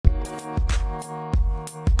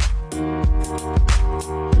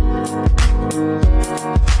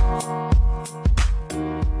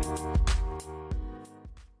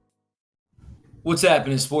What's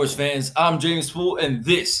happening, sports fans? I'm James Poole, and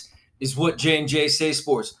this is What J&J Say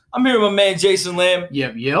Sports. I'm here with my man, Jason Lamb.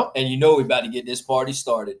 Yep. And you know we're about to get this party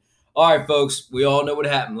started. All right, folks, we all know what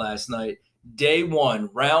happened last night. Day one,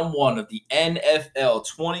 round one of the NFL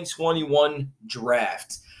 2021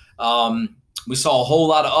 draft. We saw a whole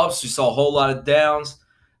lot of ups. We saw a whole lot of downs.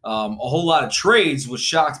 A whole lot of trades, which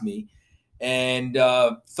shocked me. And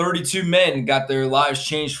 32 men got their lives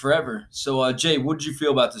changed forever. So, Jay, what did you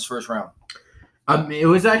feel about this first round? It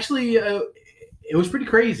was actually it was pretty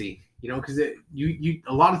crazy, because a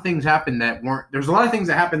lot of things happened that weren't. There's a lot of things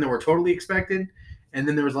that happened that were totally expected, and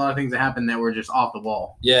then there was a lot of things that happened that were just off the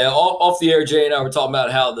wall. Yeah, off the air, Jay and I were talking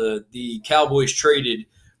about how the Cowboys traded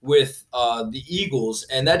with the Eagles,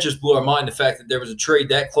 and that just blew our mind. The fact that there was a trade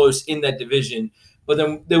that close in that division, but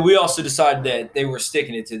then we also decided that they were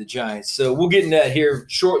sticking it to the Giants. So we'll get into that here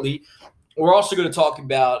shortly. We're also going to talk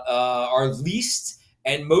about our least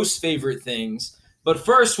and most favorite things. But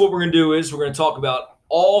first, what we're going to do is we're going to talk about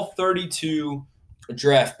all 32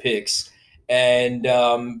 draft picks. And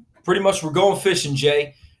pretty much we're going fishing,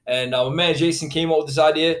 Jay. And my man Jason came up with this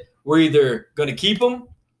idea. We're either going to keep them,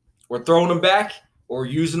 we're throwing them back, or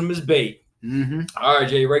using them as bait. Mm-hmm. All right,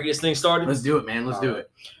 Jay, ready to get this thing started? Let's do it, man. Let's do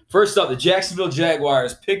it. First up, the Jacksonville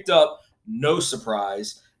Jaguars picked up, no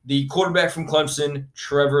surprise, the quarterback from Clemson,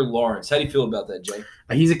 Trevor Lawrence. How do you feel about that, Jay?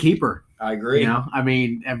 He's a keeper. I agree.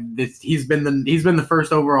 He's been the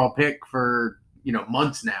first overall pick for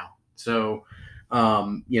months now. So,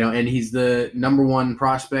 and he's the number one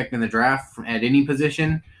prospect in the draft at any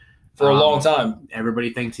position for a long time.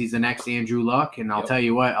 Everybody thinks he's the next Andrew Luck, and I'll tell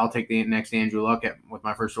you what, I'll take the next Andrew Luck with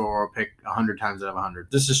my first overall pick 100 times out of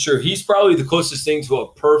 100. This is true. He's probably the closest thing to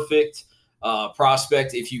a perfect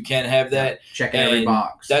prospect, if you can have that. Checking every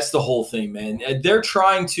box. That's the whole thing, man. They're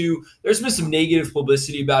trying to – there's been some negative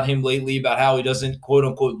publicity about him lately, about how he doesn't,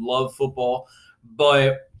 quote-unquote, love football.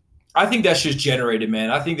 But I think that's just generated, man.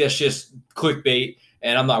 I think that's just clickbait,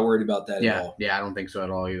 and I'm not worried about that at all. Yeah, I don't think so at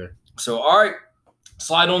all either. So, all right,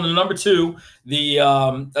 slide on to number two.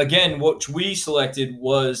 Again, what we selected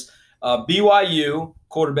was BYU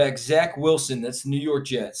quarterback Zach Wilson. That's the New York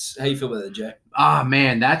Jets. How you feel about that, Jack?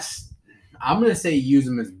 Man, I'm going to say use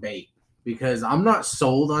him as bait because I'm not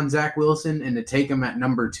sold on Zach Wilson, and to take him at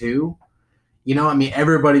number two,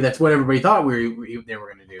 that's what everybody thought they were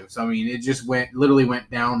going to do. So, it just literally went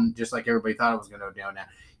down just like everybody thought it was going to go down. Now,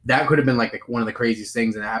 that could have been like one of the craziest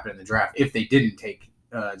things that happened in the draft if they didn't take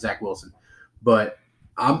Zach Wilson. But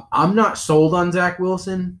I'm not sold on Zach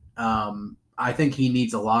Wilson. I think he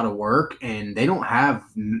needs a lot of work, and they don't have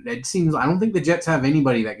 – I don't think the Jets have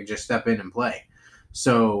anybody that could just step in and play.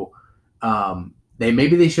 So –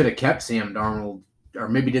 they should have kept Sam Darnold, or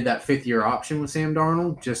maybe did that fifth-year option with Sam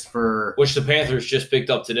Darnold just for which the Panthers just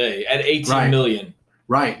picked up today at $18 million.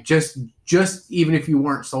 Right, just even if you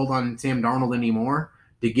weren't sold on Sam Darnold anymore,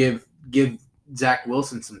 to give Zach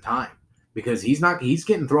Wilson some time because he's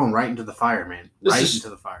getting thrown right into the fire, man. Into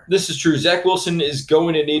the fire. This is true. Zach Wilson is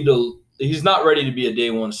going to need to. He's not ready to be a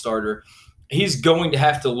day one starter. He's going to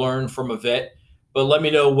have to learn from a vet. But let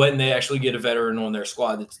me know when they actually get a veteran on their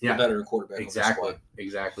squad. That's the veteran quarterback.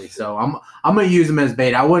 Exactly. So I'm going to use him as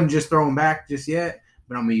bait. I wouldn't just throw him back just yet,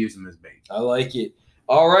 but I'm going to use him as bait. I like it.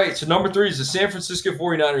 All right. So number three is the San Francisco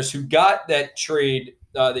 49ers, who got that trade.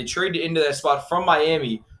 They traded into that spot from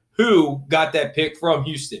Miami, who got that pick from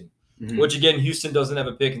Houston, which, again, Houston doesn't have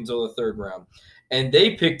a pick until the third round. And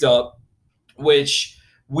they picked up, which –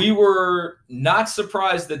 we were not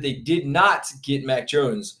surprised that they did not get Mac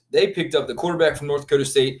Jones. They picked up the quarterback from North Dakota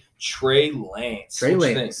State, Trey Lance.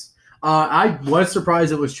 I was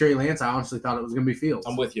surprised it was Trey Lance. I honestly thought it was going to be Fields.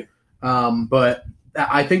 I'm with you. But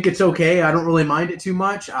I think it's okay. I don't really mind it too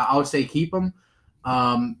much. I'll say keep him.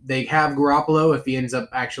 They have Garoppolo if he ends up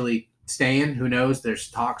actually staying. Who knows? There's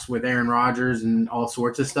talks with Aaron Rodgers and all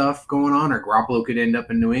sorts of stuff going on, or Garoppolo could end up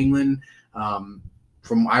in New England.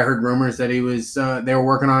 I heard rumors that he was they were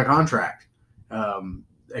working on a contract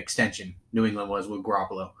extension. New England was with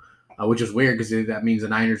Garoppolo, which is weird because that means the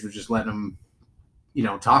Niners would just let him,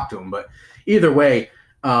 talk to him. But either way,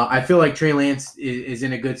 I feel like Trey Lance is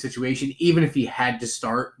in a good situation. Even if he had to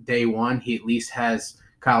start day one, he at least has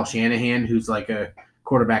Kyle Shanahan, who's like a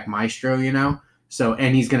quarterback maestro, So,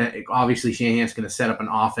 and he's obviously Shanahan's going to set up an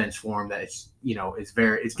offense for him that he's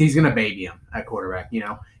going to baby him at quarterback.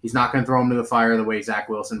 He's not going to throw him to the fire the way Zach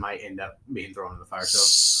Wilson might end up being thrown to the fire.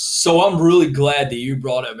 So I'm really glad that you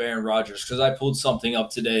brought up Aaron Rodgers because I pulled something up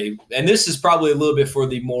today, and this is probably a little bit for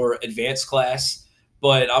the more advanced class,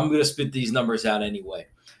 but I'm going to spit these numbers out anyway.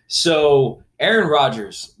 So Aaron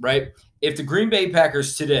Rodgers, right? If the Green Bay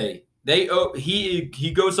Packers today,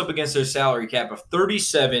 he goes up against their salary cap of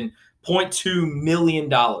 $0.2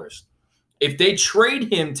 million. If they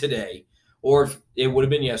trade him today, or if it would have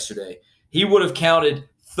been yesterday, he would have counted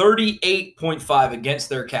 38.5 against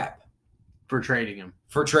their cap for trading him.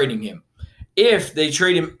 If they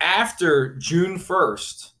trade him after June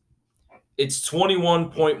 1st, it's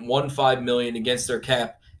 21.15 million against their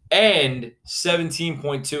cap and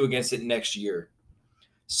 17.2 against it next year.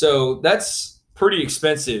 So that's pretty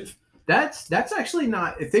expensive. That's actually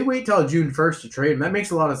not. If they wait till June 1st to trade him, that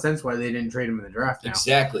makes a lot of sense why they didn't trade him in the draft now.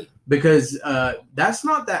 Exactly. Because that's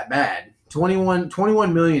not that bad. 21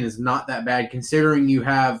 million is not that bad considering you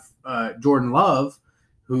have Jordan Love,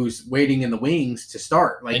 who's waiting in the wings to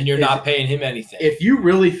start. And you're not paying him anything. If you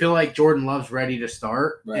really feel like Jordan Love's ready to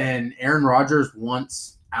start and Aaron Rodgers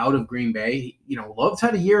wants out of Green Bay, Love's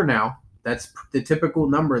had a year now. That's the typical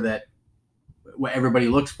number that what everybody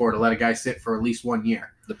looks for to let a guy sit for at least 1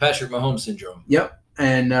 year. The Patrick Mahomes syndrome. Yep.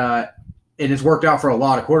 And it's worked out for a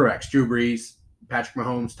lot of quarterbacks. Drew Brees, Patrick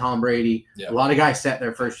Mahomes, Tom Brady. Yep. A lot of guys sat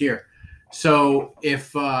their first year. So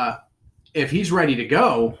if he's ready to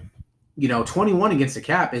go, 21 against the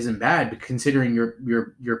cap isn't bad considering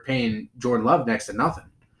you're paying Jordan Love next to nothing.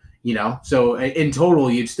 So in total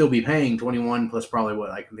you'd still be paying 21 plus probably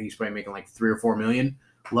what, I think he's probably making like 3 or 4 million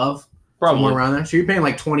Love. Probably somewhere around there. So you're paying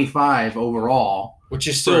like 25 overall, which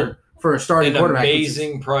is still for a starting quarterback.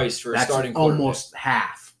 Amazing price for a starting quarterback. Almost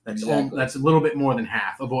half. That's a little bit more than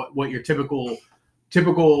half of what your typical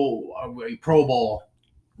Pro Bowl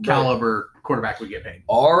caliber quarterback would get paid.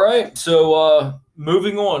 All right. So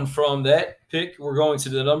moving on from that pick, we're going to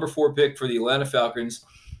the number 4 pick for the Atlanta Falcons.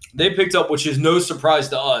 They picked up, which is no surprise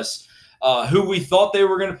to us, who we thought they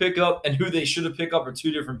were going to pick up and who they should have picked up are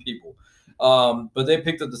two different people. But they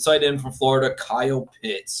picked up the tight end from Florida, Kyle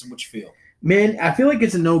Pitts. What you feel? Man, I feel like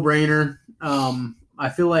it's a no-brainer. I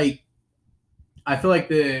feel like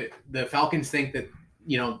the Falcons think that,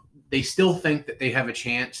 they still think that they have a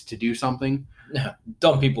chance to do something.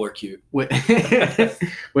 Dumb people are cute. With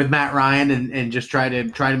Matt Ryan and just try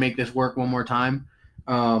to make this work one more time.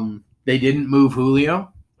 They didn't move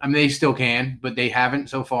Julio. I mean, they still can, but they haven't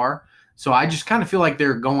so far. So I just kind of feel like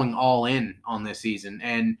they're going all in on this season.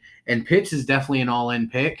 And Pitts is definitely an all-in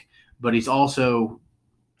pick, but he's also,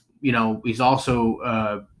 he's not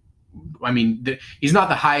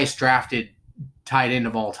the highest drafted tight end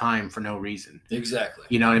of all time for no reason. Exactly.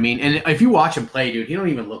 You know what I mean? And if you watch him play, dude, he don't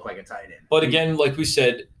even look like a tight end. But again, like we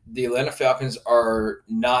said, the Atlanta Falcons are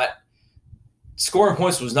not – scoring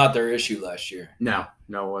points was not their issue last year. No,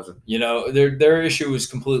 it wasn't. Their issue was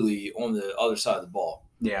completely on the other side of the ball.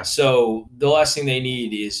 Yeah. So the last thing they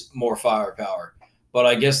need is more firepower. But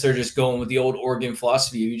I guess they're just going with the old Oregon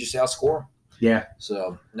philosophy of you just outscore them. Yeah.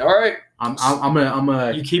 So, all right. I'm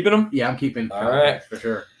gonna. You keeping them? Yeah, I'm keeping. All right, for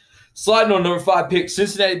sure. Sliding on number 5 pick,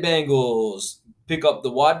 Cincinnati Bengals pick up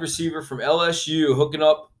the wide receiver from LSU, hooking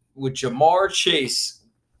up with Jamar Chase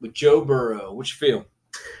with Joe Burrow. What you feel?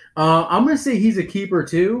 I'm gonna say he's a keeper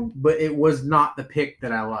too, but it was not the pick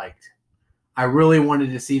that I liked. I really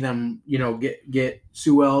wanted to see them, get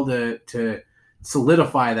Sewell to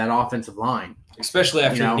solidify that offensive line. Especially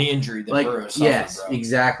after a knee injury that Burrow suffered. Yes,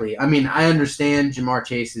 exactly. I mean, I understand Jamar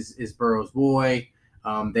Chase is Burrow's boy.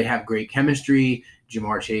 They have great chemistry.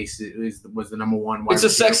 Jamar Chase was the number 1 wide receiver. It's a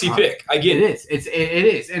sexy pick. I get it. It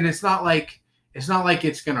is. And it's not like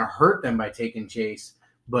it's going to hurt them by taking Chase.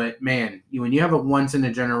 But, man, when you have a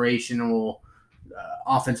once-in-a-generational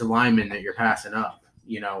offensive lineman that you're passing up,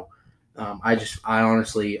 I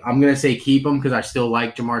honestly, I'm going to say keep him because I still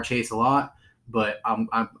like Jamar Chase a lot. But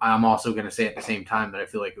I'm also going to say at the same time that I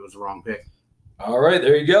feel like it was the wrong pick. All right,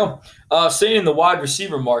 there you go. Staying in the wide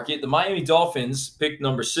receiver market, the Miami Dolphins picked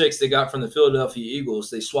number 6. They got from the Philadelphia Eagles.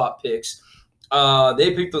 They swapped picks.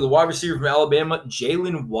 They picked the wide receiver from Alabama,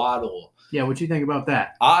 Jalen Waddle. Yeah, what do you think about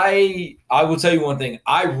that? I will tell you one thing.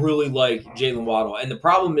 I really like Jalen Waddle. And the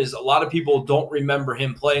problem is a lot of people don't remember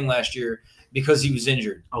him playing last year because he was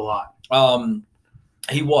injured. A lot.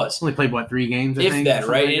 He was. Only played, 3 games, I think? If that,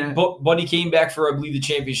 right? Like that? But he came back for, I believe, the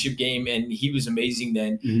championship game, and he was amazing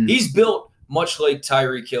then. Mm-hmm. He's built much like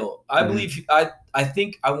Tyreek Hill. I believe I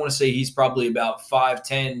think I want to say he's probably about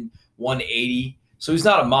 5'10", 180. So he's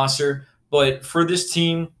not a monster, but for this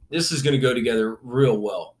team, this is going to go together real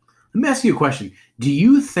well. Let me ask you a question. Do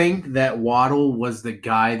you think that Waddle was the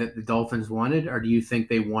guy that the Dolphins wanted, or do you think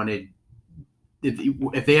they wanted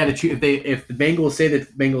if they had to choose, if the Bengals say that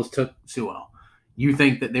the Bengals took Sewell, you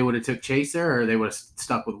think that they would have took Chase there, or they would have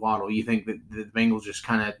stuck with Waddle? You think that the Bengals just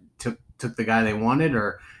kind of took the guy they wanted,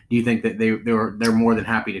 or do you think that they're more than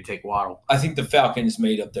happy to take Waddle? I think the Falcons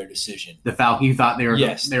made up their decision. The Falcons, you thought they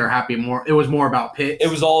were happy more. It was more about Pitts. It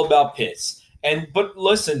was all about Pitts. But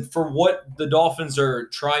listen, for what the Dolphins are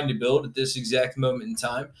trying to build at this exact moment in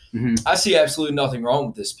time, I see absolutely nothing wrong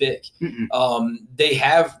with this pick. They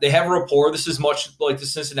have a rapport. This is much like the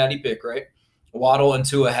Cincinnati pick, right? Waddle and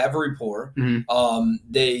Tua have a rapport.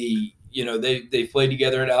 They played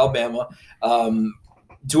together in Alabama.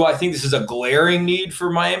 Do I think this is a glaring need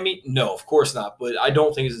for Miami? No, of course not. But I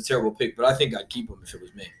don't think it's a terrible pick. But I think I'd keep him if it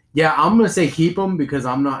was me. Yeah, I'm going to say keep him because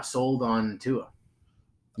I'm not sold on Tua.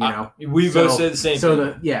 We both said the same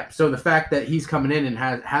thing. So the fact that he's coming in and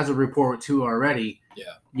has a rapport with Tua already,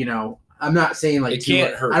 I'm not saying like it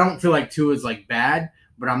can't hurt. I don't feel like Tua is like bad,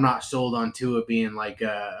 but I'm not sold on Tua being like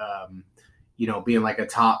a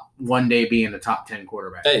top one day being a top 10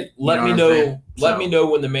 quarterback. Hey, let me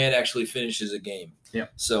know when the man actually finishes a game. Yeah.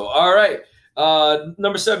 So all right.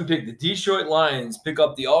 Number 7 pick, the Detroit Lions pick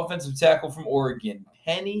up the offensive tackle from Oregon,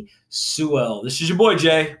 Penei Sewell. This is your boy,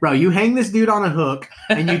 Jay. Bro, you hang this dude on a hook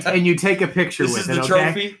and you take a picture with it. This is the okay?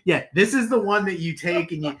 trophy? Yeah, this is the one that you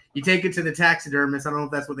take and you take it to the taxidermist. I don't know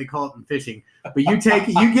if that's what they call it in fishing. But you take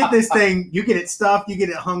it, you get this thing, you get it stuffed, you get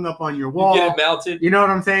it hung up on your wall. You get it mounted. You know what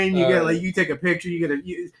I'm saying? You take a picture,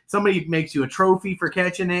 somebody makes you a trophy for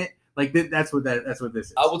catching it. Like that's what this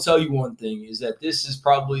is. I will tell you one thing is that this is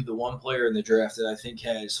probably the one player in the draft that I think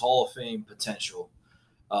has Hall of Fame potential.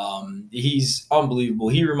 He's unbelievable.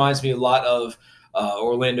 He reminds me a lot of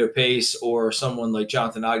Orlando Pace or someone like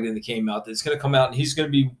Jonathan Ogden that came out. That's going to come out and he's going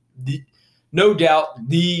to be no doubt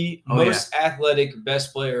the most athletic,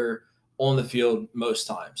 best player on the field most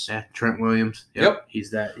times. Yeah, Trent Williams. Yep. He's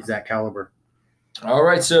that caliber. All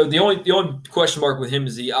right, so the only question mark with him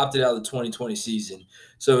is he opted out of the 2020 season.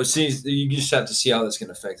 So it seems you just have to see how that's going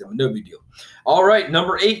to affect him. No big deal. All right,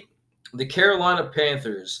 number 8, the Carolina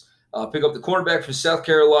Panthers pick up the cornerback from South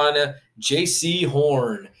Carolina, J.C.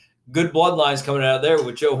 Horn. Good bloodlines coming out of there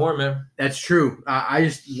with Joe Horn, man. That's true. I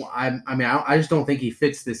just don't think he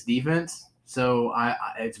fits this defense. So I'm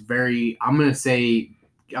gonna say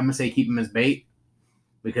keep him as bait.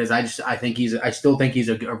 Because I still think he's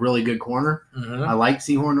a really good corner. I like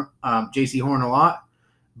J.C. Horn a lot,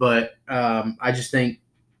 but I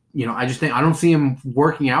don't see him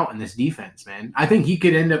working out in this defense, man. I think he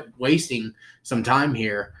could end up wasting some time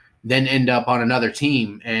here, then end up on another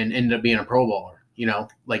team and end up being a Pro Bowler.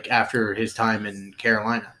 Like after his time in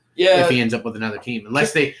Carolina. Yeah. If he ends up with another team,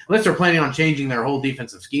 unless they're planning on changing their whole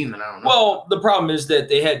defensive scheme, then I don't know. Well, the problem is that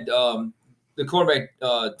they had. The quarterback,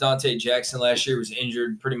 Dante Jackson, last year was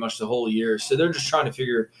injured pretty much the whole year. So they're just trying to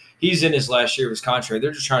figure – he's in his last year of his contract.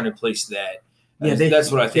 They're just trying to replace that. Yeah,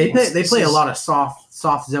 that's what I think. They play a lot of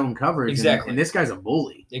soft zone coverage. Exactly. And this guy's a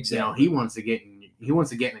bully. Exactly. He wants to get in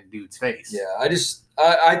a dude's face. Yeah,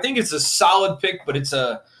 I think it's a solid pick, but it's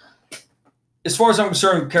as far as I'm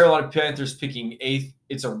concerned, Carolina Panthers picking 8th,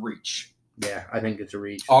 it's a reach. Yeah, I think it's a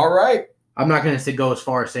reach. All right. I'm not going to go as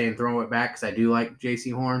far as saying throw it back because I do like J.C.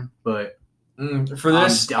 Horn, but – for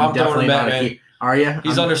this, I'm throwing him back, man. Are you?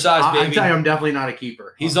 He's undersized, baby. I'm telling you, I'm definitely not a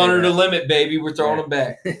keeper. He's under the limit, baby. We're throwing him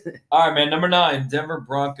back. All right, man. Number 9, Denver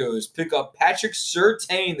Broncos pick up Patrick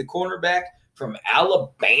Surtain, the cornerback from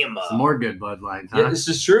Alabama. Some more good bloodlines, huh? Yeah, this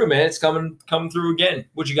is true, man. It's coming through again.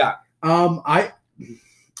 What you got? I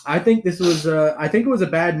think this was I think it was a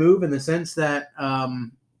bad move in the sense that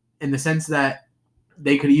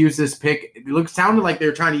they could use this pick. It sounded like they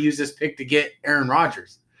were trying to use this pick to get Aaron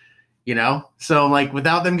Rodgers. So like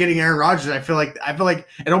without them getting Aaron Rodgers, I feel like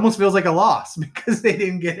it almost feels like a loss because they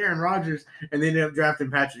didn't get Aaron Rodgers and they ended up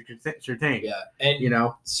drafting Patrick Surtain. Yeah, and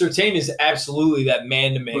Surtain is absolutely that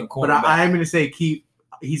man-to-man cornerback. But I'm going to say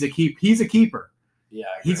he's a keeper. Yeah,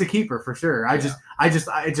 he's a keeper for sure.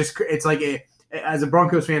 It's like as a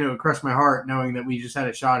Broncos fan, it would crush my heart knowing that we just had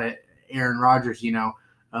a shot at Aaron Rodgers,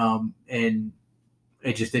 and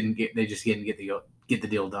it just didn't get. They just didn't get the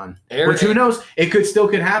deal done. Which who knows? It could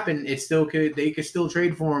happen. They could still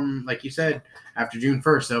trade for him, like you said, after June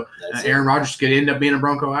 1st. So Aaron Rodgers could end up being a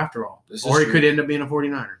Bronco after all. Or he could end up being a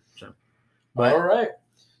 49er. All right.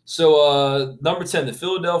 So number 10, the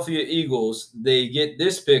Philadelphia Eagles, they get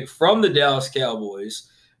this pick from the Dallas Cowboys,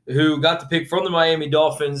 who got the pick from the Miami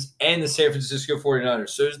Dolphins and the San Francisco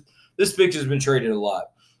 49ers. So this pick has been traded a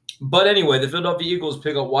lot. But anyway, the Philadelphia Eagles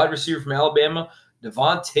pick up wide receiver from Alabama,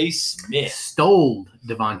 Devontae Smith. Stole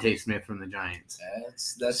Devontae Smith from the Giants.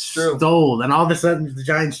 That's true. Stole. And all of a sudden, the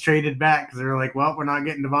Giants traded back because they were like, well, we're not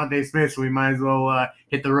getting Devontae Smith, so we might as well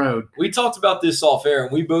hit the road. We talked about this off air,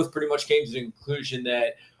 and we both pretty much came to the conclusion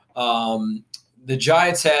that the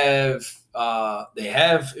Giants have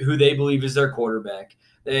who they believe is their quarterback.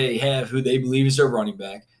 They have who they believe is their running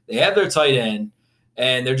back. They have their tight end,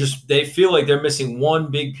 and they feel like they're missing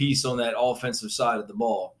one big piece on that offensive side of the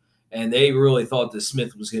ball. And they really thought that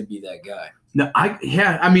Smith was going to be that guy. No,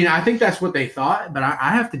 I think that's what they thought, but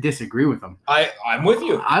I have to disagree with them. I'm with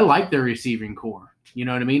you. I like their receiving core. You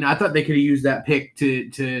know what I mean? I thought they could have used that pick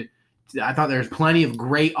to I thought there's plenty of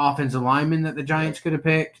great offensive linemen that the Giants could have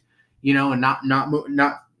picked, and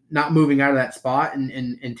not moving out of that spot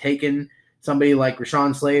and taking somebody like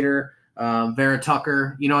Rashawn Slater, Vera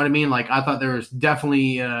Tucker. You know what I mean? Like, I thought there was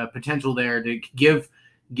definitely potential there to give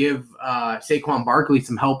Saquon Barkley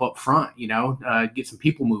some help up front. Get some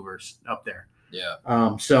people movers up there.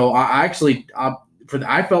 Yeah. So I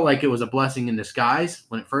felt like it was a blessing in disguise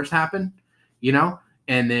when it first happened.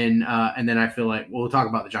 And then I feel like we'll talk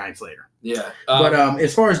about the Giants later. Yeah. But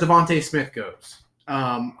as far as Devontae Smith goes,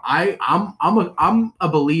 I'm a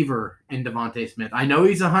believer in Devontae Smith. I know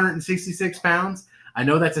he's 166 pounds. I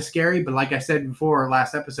know that's a scary, but like I said before,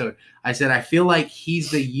 last episode, I said I feel like he's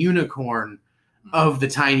the unicorn of the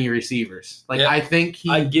tiny receivers. Like, yeah, I think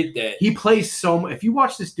I get that. He plays if you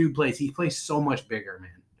watch this dude plays, he plays so much bigger,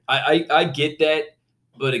 man. I get that.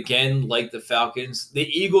 But again, like the Falcons, the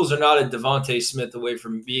Eagles are not a Devontae Smith away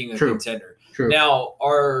from being a contender. True. Now,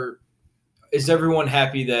 is everyone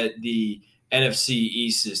happy that the NFC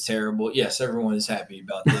East is terrible? Yes, everyone is happy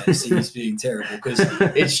about the NFC East being terrible because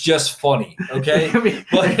it's just funny, okay? I mean,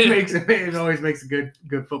 it always makes a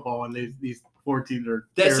good football when these four teams are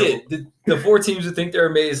That's terrible. it. The four teams that think they're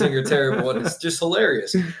amazing are terrible, and it's just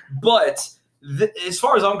hilarious. But as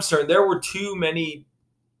far as I'm concerned, there was too many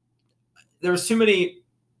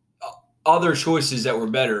other choices that were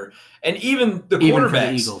better. And even the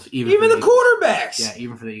quarterbacks. Even the quarterbacks. Yeah,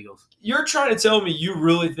 even for the Eagles. You're trying to tell me you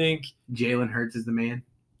really think Jalen Hurts is the man?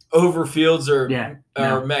 Over Fields or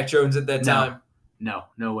Mac Jones at that time?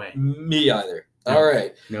 No way. Me either. No. All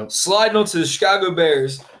right. Nope. Sliding on to the Chicago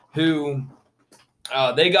Bears, who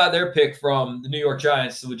they got their pick from the New York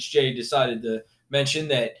Giants, which Jay decided to mention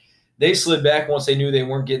that they slid back once they knew they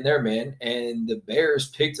weren't getting their man, and the Bears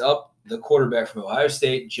picked up the quarterback from Ohio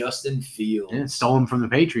State, Justin Fields. Yeah, stole him from the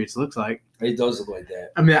Patriots, looks like. It does look like that.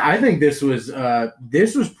 I mean, I think this was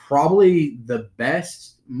probably the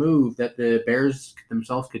best move that the Bears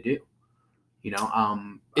themselves could do.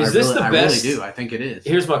 Is this the best? I really do. I think it is.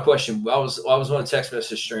 Here's my question. I was on a text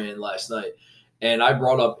message string last night, and I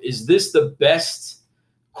brought up, is this the best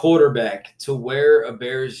quarterback to wear a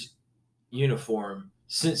Bears uniform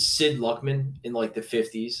since Sid Luckman in like the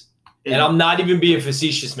 50s? And I'm not even being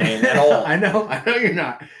facetious, man, at all. I know you're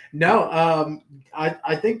not. No,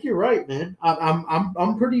 I think you're right, man.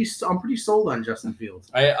 I'm pretty sold on Justin Fields.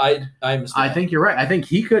 I think you're right. I think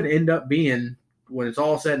he could end up being, when it's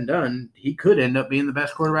all said and done, he could end up being the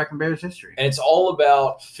best quarterback in Bears history. And it's all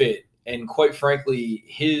about fit. And quite frankly,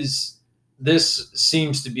 this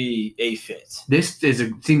seems to be a fit.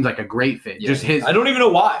 Seems like a great fit. Yeah. Just I don't even know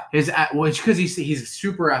why. It's because he's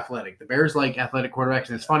super athletic. The Bears like athletic quarterbacks,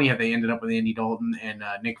 and it's funny how they ended up with Andy Dalton and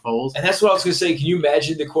Nick Foles. And that's what I was going to say. Can you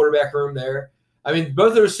imagine the quarterback room there? I mean, both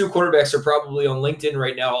of those two quarterbacks are probably on LinkedIn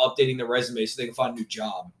right now updating their resume so they can find a new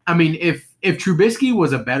job. I mean, if Trubisky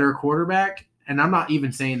was a better quarterback, and I'm not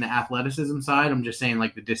even saying the athleticism side, I'm just saying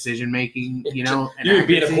like the decision making, you would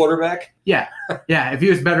be a quarterback? Yeah. If he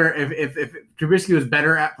was better, if Trubisky was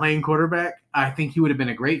better at playing quarterback, I think he would have been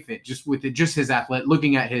a great fit just with his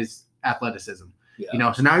looking at his athleticism.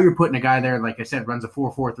 Yeah. So now you're putting a guy there, like I said, runs a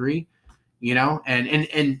 4.43,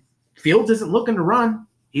 and Fields isn't looking to run.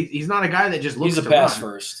 He's not a guy that just looks to run. He's a pass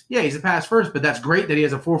first. Yeah, he's a pass first, but that's great that he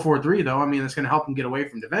has a 4.43 though. I mean, that's going to help him get away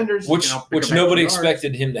from defenders. Which nobody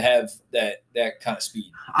expected him to have that kind of speed.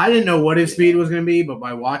 I didn't know what his speed was going to be, but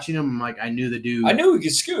by watching him, like I knew the dude. I knew he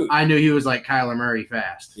could scoot. I knew he was like Kyler Murray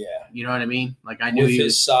fast. Yeah. You know what I mean? Like I knew with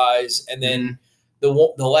his size. And then the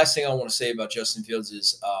last thing I want to say about Justin Fields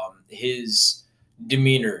is his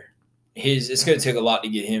demeanor. It's going to take a lot to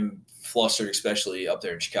get him flustered, especially up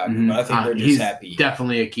there in Chicago. But I think they're just happy.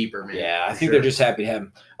 Definitely a keeper, man. Yeah, I think they're just happy to have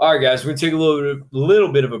him. All right, guys, we're gonna take a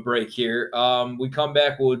little bit of a break here. We come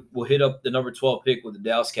back, we'll hit up the number 12 pick with the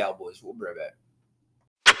Dallas Cowboys. We'll be right back.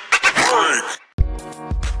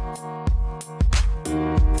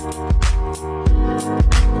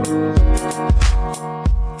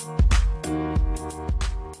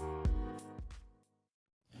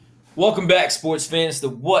 Welcome back, sports fans, to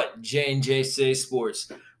What J&J Say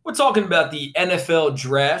Sports. We're talking about the NFL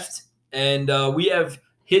draft, and we have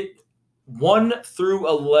hit 1 through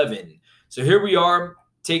 11. So here we are,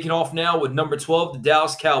 taking off now with number 12, the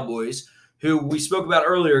Dallas Cowboys, who we spoke about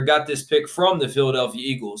earlier, got this pick from the Philadelphia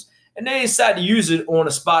Eagles. And they decided to use it on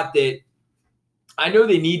a spot that I know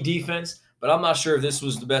they need defense, but I'm not sure if this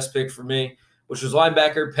was the best pick for me, which was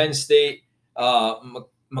linebacker, Penn State,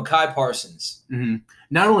 Micah Parsons. Mm-hmm.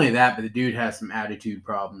 Not only that, but the dude has some attitude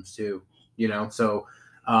problems too, So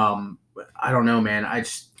I don't know, man.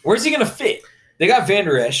 Where's he going to fit? They got Van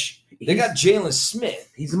Der Esch. They got Jalen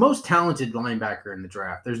Smith. He's the most talented linebacker in the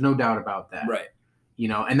draft. There's no doubt about that. Right.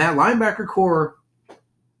 And that linebacker core,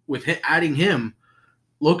 with adding him,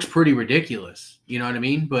 looks pretty ridiculous. You know what I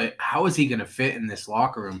mean? But how is he going to fit in this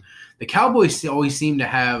locker room? The Cowboys always seem to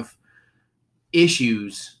have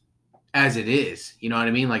issues as it is. You know what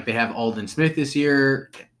I mean? Like they have Aldon Smith this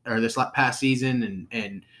year or this past season,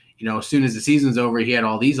 and as soon as the season's over, he had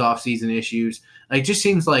all these off-season issues. Like, it just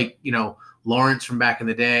seems like, Lawrence from back in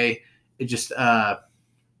the day, it just or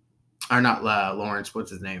not Lawrence,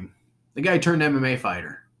 what's his name? The guy who turned MMA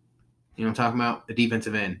fighter. You know what I'm talking about? The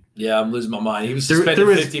defensive end. Yeah, I'm losing my mind. He was suspended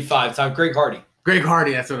 55 times. Greg Hardy. Greg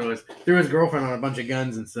Hardy, that's what it was. Threw his girlfriend on a bunch of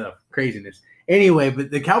guns and stuff. Craziness. Anyway,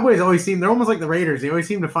 but the Cowboys they're almost like the Raiders. They always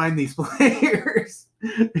seem to find these players,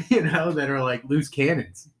 that are like loose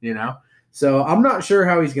cannons, So I'm not sure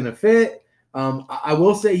how he's going to fit. I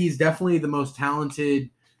will say he's definitely the most talented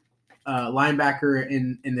linebacker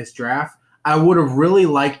in this draft. I would have really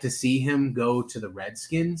liked to see him go to the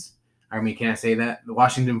Redskins. I mean, can I say that? The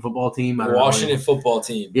Washington football team. Football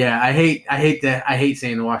team. Yeah, I hate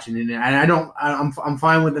saying the Washington. And I'm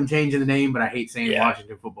fine with them changing the name, but I hate saying the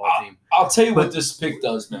Washington football team. I'll tell you what this pick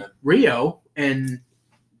does, man.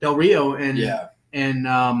 Del Rio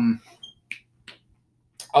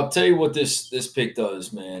I'll tell you what this pick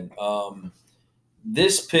does, man.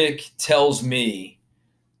 This pick tells me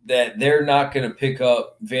that they're not going to pick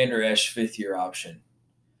up Van Der Esch 5th-year option.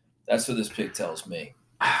 That's what this pick tells me.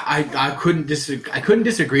 I couldn't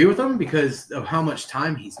disagree with him because of how much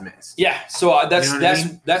time he's missed. Yeah, so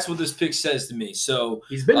that's what this pick says to me. So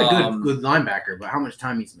he's been a good linebacker, but how much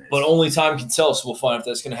time he's missed? But only time can tell, so we'll find if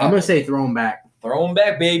that's going to happen. I'm going to say throw him back. Throw him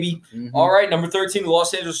back, baby. Mm-hmm. All right, number 13, the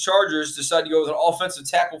Los Angeles Chargers decide to go with an offensive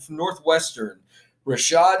tackle from Northwestern,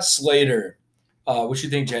 Rashad Slater. What you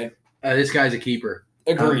think, Jay? This guy's a keeper.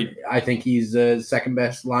 Agreed. I think he's the second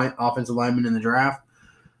best offensive lineman in the draft.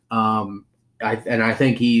 I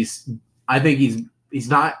think he's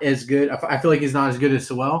not as good. I feel like he's not as good as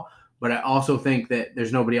Sewell, but I also think that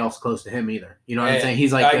there's nobody else close to him either. You know what I'm saying?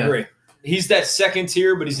 He's like I agree. He's that second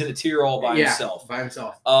tier, but he's in a tier all by himself. By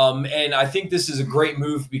himself. And I think this is a great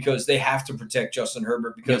move because they have to protect Justin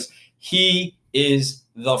Herbert because he is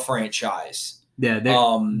the franchise. Yeah,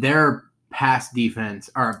 their pass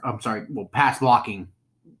defense, pass blocking,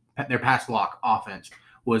 their pass block offense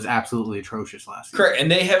was absolutely atrocious last year. Correct,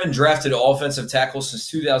 and they haven't drafted an offensive tackle since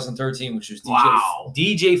 2013, which was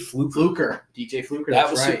DJ Fluker. DJ Fluker,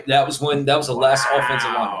 that was the last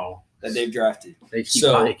offensive lineman that they've drafted. They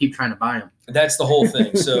keep trying to buy him. That's the whole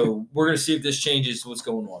thing. So we're going to see if this changes what's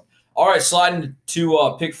going on. All right, sliding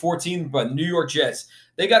to pick 14 by the New York Jets.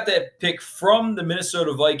 They got that pick from the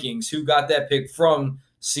Minnesota Vikings, who got that pick from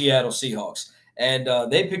Seattle Seahawks. And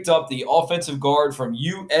they picked up the offensive guard from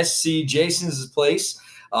USC, Jason's place,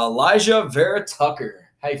 Elijah Vera Tucker.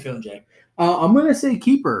 How you feeling, Jay? I'm going to say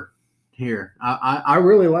keeper here. I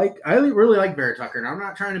really like Vera Tucker, and I'm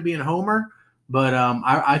not trying to be a homer, but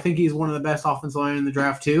I think he's one of the best offensive linemen in the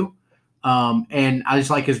draft too. And I just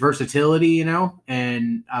like his versatility,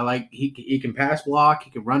 and I like he can pass block, he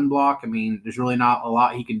can run block. I mean, there's really not a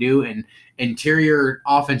lot he can do, and interior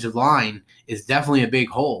offensive line is definitely a big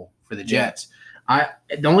hole for the Jets.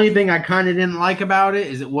 The only thing I kind of didn't like about it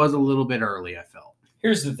is it was a little bit early, I felt.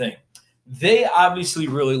 Here's the thing. They obviously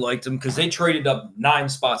really liked him because they traded up 9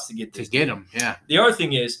 spots to get him. Yeah. The other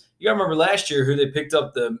thing is, you got to remember last year who they picked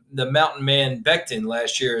up the Mountain Man Becton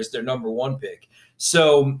last year as their number 1 pick.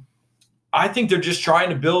 So I think they're just trying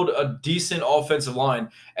to build a decent offensive line,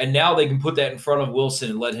 and now they can put that in front of Wilson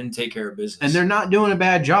and let him take care of business. And they're not doing a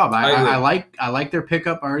bad job. I like their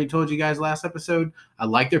pickup. I already told you guys last episode. I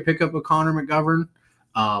like their pickup of Connor McGovern.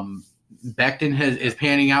 Becton is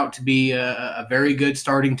panning out to be a very good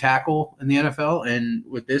starting tackle in the NFL, and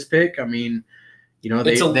with this pick, I mean,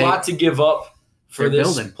 it's a lot to give up for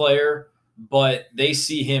this building. Player, but they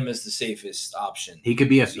see him as the safest option. He could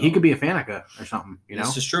be a Faneca or something.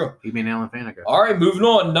 This is true. He could be an Alan Faneca. All right, moving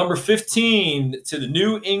on, number 15 to the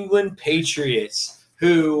New England Patriots,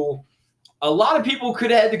 who a lot of people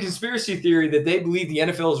could have had the conspiracy theory that they believe the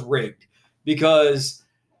NFL is rigged because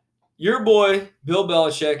your boy, Bill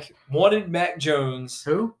Belichick, wanted Mac Jones.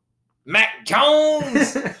 Who? Mac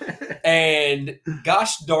Jones! And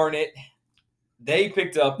gosh darn it, they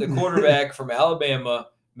picked up the quarterback from Alabama,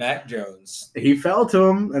 Mac Jones. He fell to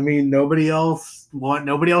him. I mean, nobody else wanted.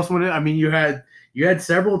 I mean, you had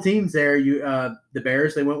several teams there. The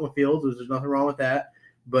Bears, they went with Fields. There's nothing wrong with that.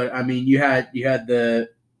 But I mean, you had the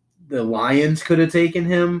Lions could have taken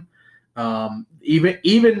him. Even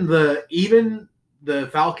the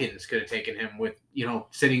Falcons could have taken him with,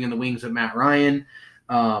 sitting in the wings of Matt Ryan.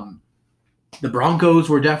 The Broncos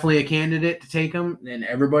were definitely a candidate to take him, and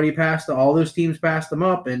all those teams passed him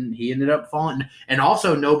up, and he ended up falling. And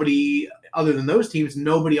also nobody, other than those teams,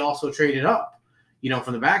 nobody also traded up,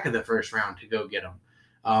 from the back of the first round to go get him.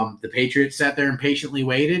 The Patriots sat there and patiently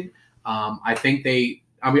waited. Obviously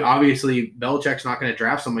Belichick's not going to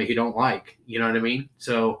draft somebody he don't like. You know what I mean?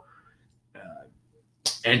 So,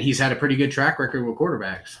 and he's had a pretty good track record with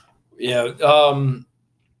quarterbacks. Yeah.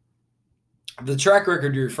 The track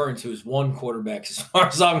record you're referring to is one quarterback, as far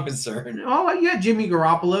as I'm concerned. Oh, yeah, Jimmy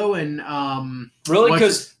Garoppolo and really,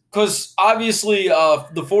 because obviously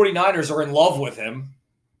the 49ers are in love with him.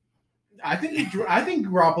 I think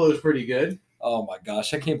Garoppolo is pretty good. Oh my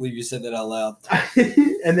gosh, I can't believe you said that out loud.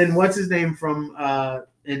 And then what's his name from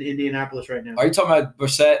in Indianapolis right now? Are you talking about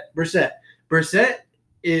Brissett? Brissett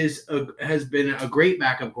has been a great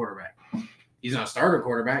backup quarterback. He's not a starter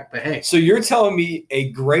quarterback, but hey. So you're telling me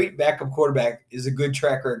a great backup quarterback is a good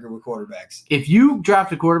track record with quarterbacks? If you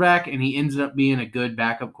draft a quarterback and he ends up being a good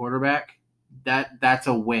backup quarterback, that's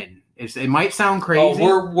a win. It might sound crazy.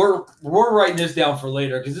 Oh, we're writing this down for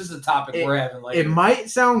later because this is a topic we're having later. It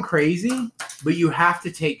might sound crazy, but you have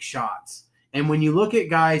to take shots. And when you look at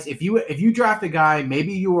guys, if you draft a guy,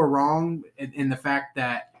 maybe you were wrong in the fact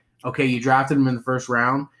that, okay, you drafted him in the first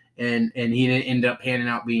round and he didn't end up panning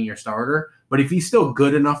out being your starter. But if he's still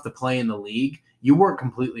good enough to play in the league, you weren't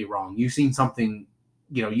completely wrong. You've seen something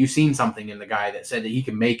in the guy that said that he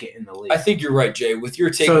can make it in the league. I think you're right, Jay. With your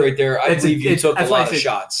take right there, I believe you took a lot of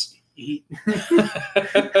shots.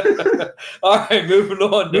 All right, moving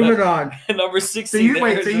on. Number 16. So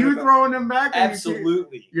you throwing him back?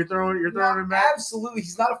 Absolutely. You're throwing him back? Absolutely.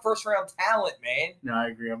 He's not a first-round talent, man. No, I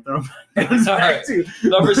agree. I'm throwing back. All right.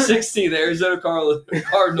 Number 16, the Arizona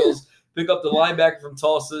Cardinals pick up the linebacker from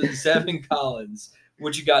Tulsa, Zaven Collins.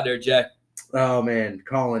 What you got there, Jack? Oh, man.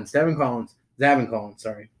 Zaven Collins,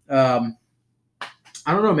 sorry. I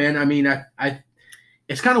don't know, man. I mean,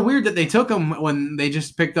 it's kind of weird that they took him when they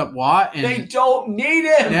just picked up Watt. And, they don't need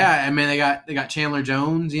him. Yeah, I mean, they got Chandler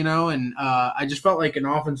Jones, and I just felt like an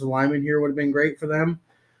offensive lineman here would have been great for them.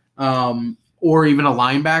 Or even a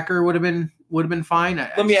linebacker would have been fine.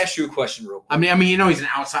 Let me ask you a question real quick. I mean, he's an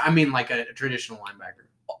outside. I mean, like a traditional linebacker.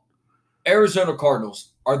 Arizona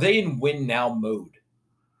Cardinals, are they in win now mode?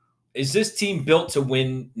 Is this team built to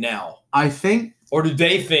win now? I think, or do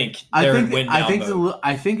they think they're in win now mode?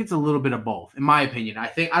 I think it's a little bit of both, in my opinion.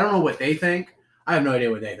 I don't know what they think. I have no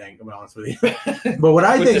idea what they think, to be honest with you. But what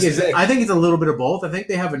I think I think it's a little bit of both. I think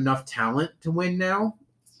they have enough talent to win now.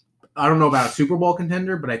 I don't know about a Super Bowl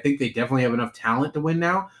contender, but I think they definitely have enough talent to win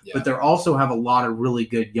now. Yeah. But they also have a lot of really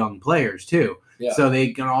good young players too. Yeah. So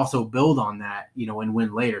they can also build on that, and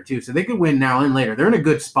win later too. So they could win now and later. They're in a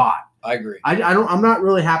good spot. I agree. I'm not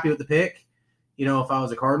really happy with the pick, if I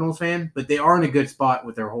was a Cardinals fan, but they are in a good spot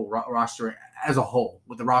with their whole roster as a whole,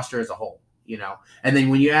 And then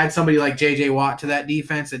when you add somebody like J.J. Watt to that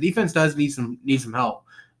defense, the defense does need some help.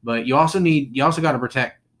 But you also got to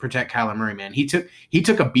protect Kyler Murray, man. He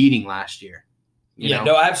took a beating last year.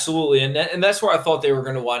 No, absolutely. And that's where I thought they were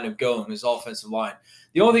going to wind up going, his offensive line.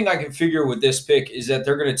 The only thing I can figure with this pick is that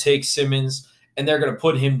they're going to take Simmons and they're going to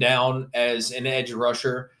put him down as an edge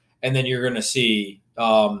rusher, and then you're going to see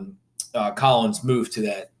Collins move to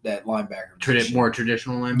that linebacker. More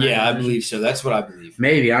traditional linebacker? Yeah, I believe so. That's what I believe.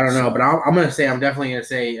 Maybe. I don't know. But I'm definitely going to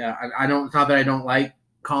say it's not that I don't like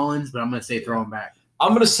Collins, but I'm going to say throw him back. I'm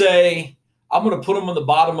going to say I'm going to put him on the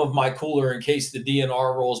bottom of my cooler in case the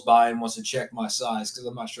DNR rolls by and wants to check my size because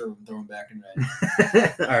I'm not sure if I'm throwing back in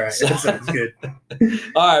that. All right. That sounds good.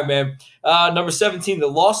 All right, man. Number 17, the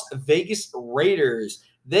Las Vegas Raiders.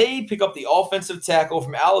 They pick up the offensive tackle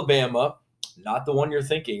from Alabama. Not the one you're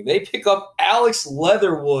thinking. They pick up Alex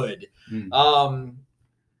Leatherwood. What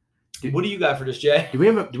do you got for this, Jay? Do we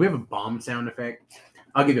have a bomb sound effect?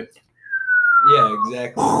 I'll give it. Yeah,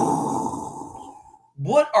 exactly.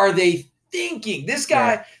 What are they thinking? This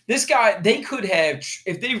guy, they could have,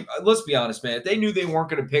 let's be honest, man, if they knew they weren't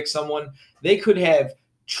going to pick someone, they could have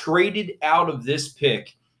traded out of this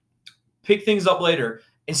pick things up later,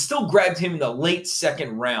 and still grabbed him in the late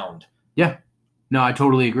second round. Yeah. No, I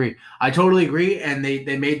totally agree. And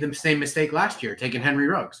they made the same mistake last year, taking Henry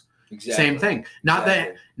Ruggs. Exactly. Same thing. Not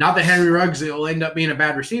that Henry Ruggs will end up being a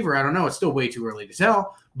bad receiver. I don't know. It's still way too early to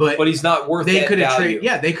tell. But he's not worth that value.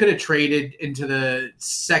 They could have traded into the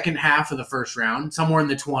second half of the first round, somewhere in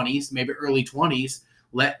the 20s, maybe early 20s.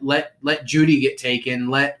 Let Judy get taken.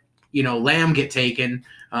 Let Lamb get taken.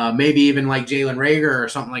 Maybe even like Jalen Reagor or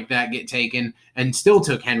something like that get taken, and still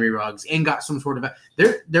took Henry Ruggs and got some sort of.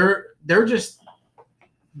 They're just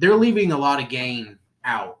they're leaving a lot of gain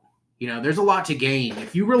out. You know, there's a lot to gain.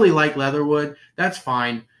 If you really like Leatherwood, that's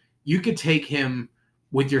fine. You could take him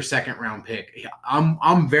with your second round pick.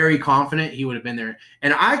 I'm very confident he would have been there.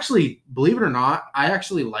 And I actually, believe it or not, I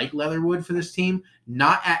actually like Leatherwood for this team,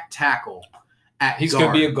 not at tackle. He's going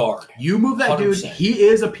to be a guard. You move that 100%. dude. He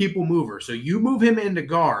is a people mover. So you move him into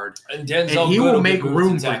guard, and he will make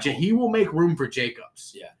room for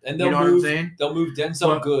Jacobs. Yeah, and you know what I'm saying? They'll move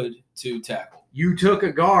Denzel Good to tackle. You took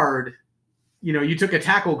a guard. You know, you took a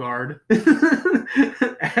tackle guard at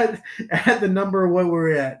the number. What were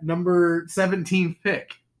we at? Number 17th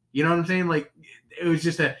pick. You know what I'm saying? Like, it was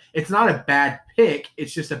just it's not a bad pick.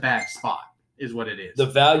 It's just a bad spot, is what it is. The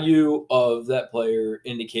value of that player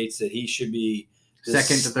indicates that he should be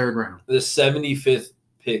second to third round. The 75th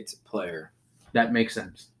picked player. That makes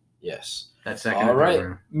sense. Yes. That's second. All right.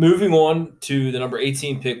 Round. Moving on to the number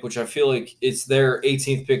 18 pick, which I feel like it's their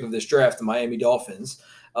 18th pick of this draft, the Miami Dolphins.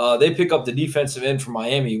 They pick up the defensive end from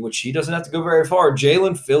Miami, which he doesn't have to go very far.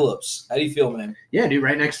 Jalen Phillips. How do you feel, man? Yeah, dude,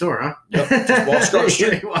 right next door, huh? Yep. Just walk across the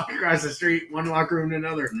street. Walk across the street, one locker room to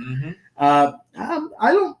another. Mm-hmm. I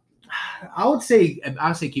would say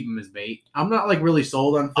keep him as bait. I'm not like really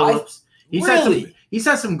sold on Phillips. He's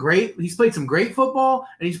played some great football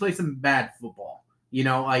and he's played some bad football. You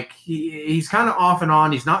know, like he's kind of off and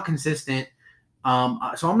on. He's not consistent.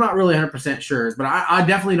 So I'm not really 100% sure, but I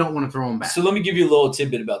definitely don't want to throw him back. So let me give you a little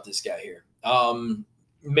tidbit about this guy here.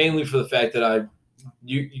 Mainly for the fact that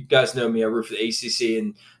you guys know me, I root for the ACC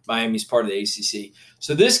and Miami's part of the ACC.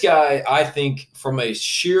 So this guy, I think from a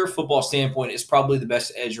sheer football standpoint, is probably the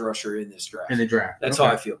best edge rusher in this draft. In the draft. That's how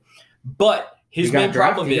I feel. But his main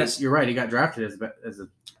problem is you're right. He got drafted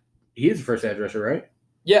he is the first edge rusher, right?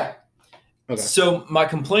 Yeah. Okay. So my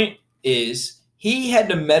complaint is he had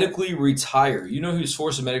to medically retire. You know, he was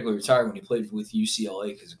forced to medically retire when he played with UCLA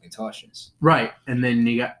because of concussions. Right, and then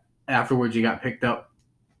he got picked up.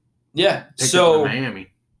 Yeah. Picked up in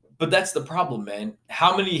Miami. But that's the problem, man.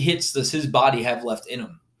 How many hits does his body have left in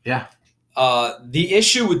him? Yeah. The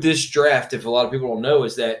issue with this draft, if a lot of people don't know,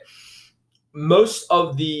 is that most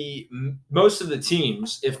of the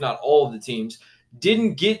teams, if not all of the teams,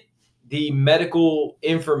 didn't get the medical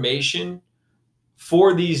information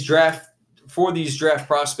for these draft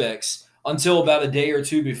prospects until about a day or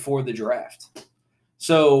two before the draft.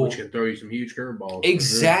 So which can throw you some huge curveballs.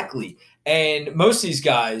 Exactly. And most of these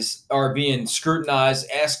guys are being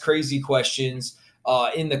scrutinized, asked crazy questions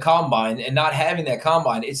in the combine, and not having that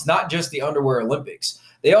combine. It's not just the underwear Olympics.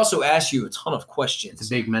 They also ask you a ton of questions.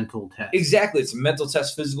 It's a big mental test. Exactly. It's a mental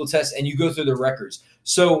test, physical test, and you go through the records.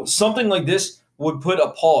 So something like this would put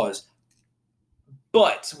a pause.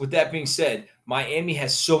 But with that being said, Miami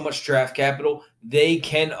has so much draft capital, they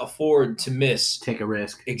can afford to miss. Take a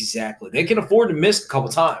risk. Exactly. They can afford to miss a couple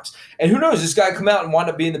times. And who knows, this guy come out and wind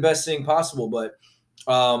up being the best thing possible. But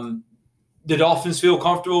the Dolphins feel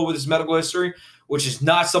comfortable with his medical history, which is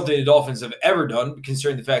not something the Dolphins have ever done,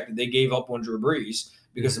 considering the fact that they gave up on Drew Brees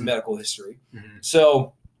because of medical history. Mm-hmm.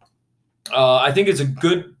 So I think it's a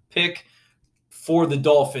good pick for the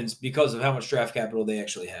Dolphins because of how much draft capital they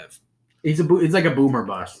actually have. It's like a boomer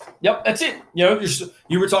bust. Yep, that's it. You know,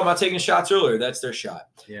 you were talking about taking shots earlier. That's their shot.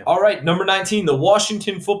 Yeah. All right, number 19, the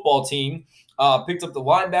Washington football team picked up the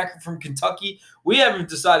linebacker from Kentucky. We haven't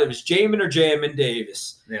decided if it's Jamin or Jamin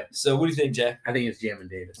Davis. Yeah. So what do you think, Jay? I think it's Jamin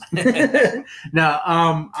Davis. No,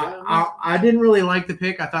 I didn't really like the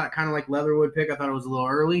pick. I thought kind of like Leatherwood pick. I thought it was a little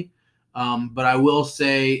early. But I will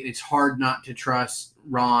say it's hard not to trust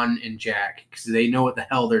Ron and Jack because they know what the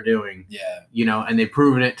hell they're doing. Yeah. You know, and they've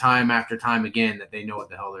proven it time after time again that they know what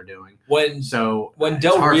the hell they're doing. When it's Del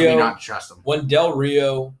hard Rio, for me not to trust them. When Del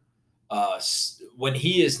Rio, when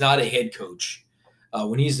he is not a head coach,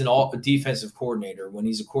 when he's a defensive coordinator, when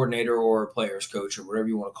he's a coordinator or a player's coach or whatever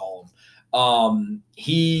you want to call him,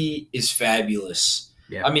 he is fabulous.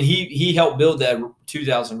 Yeah. I mean, he helped build that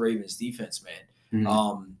 2000 Ravens defense, man.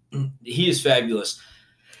 Mm-hmm. He is fabulous.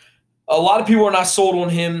 A lot of people are not sold on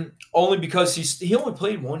him only because he only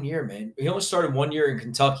played 1 year, man. He only started 1 year in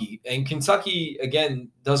Kentucky. And Kentucky, again,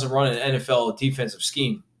 doesn't run an NFL defensive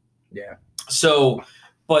scheme. Yeah. So,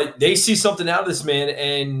 but they see something out of this man.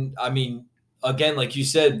 And, I mean, again, like you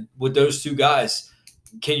said, with those two guys,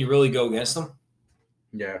 can you really go against them?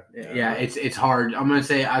 Yeah. It's hard. I'm gonna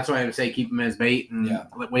say that's why I'm gonna say keep him as bait and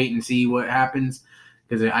wait and see what happens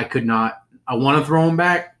because I could not. I want to throw him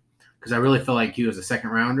back because I really feel like he was a second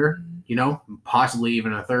rounder. You know, possibly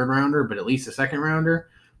even a third rounder, but at least a second rounder.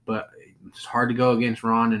 But it's hard to go against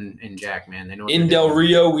Ron and Jack, man. They know what in Del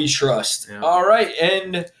Rio we trust. Yeah. All right,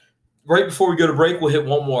 and right before we go to break, we'll hit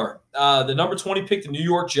one more. The number 20 pick, the New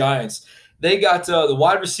York Giants. They got the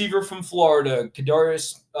wide receiver from Florida,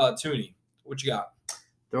 Kadarius Toney. What you got?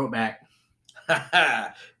 Throw it back.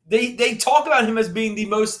 They talk about him as being the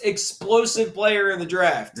most explosive player in the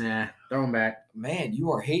draft. Yeah, throw him back. Man,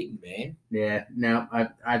 you are hating, man. Yeah, no,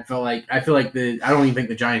 I feel like I don't even think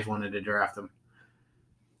the Giants wanted to draft him.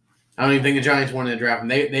 I don't even think the Giants wanted to draft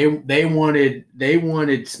him. They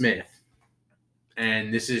wanted Smith,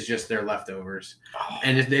 and this is just their leftovers. Oh.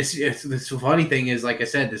 And this funny thing is, like I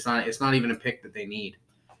said, it's not even a pick that they need.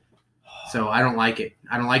 So I don't like it.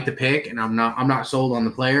 I don't like the pick, and I'm not sold on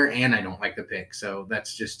the player, and I don't like the pick. So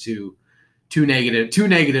that's just two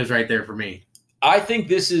negatives right there for me. I think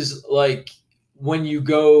this is like when you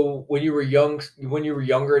were younger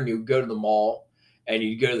and you go to the mall and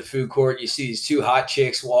you go to the food court, you see these two hot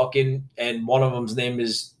chicks walking, and one of them's name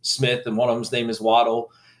is Smith and one of them's name is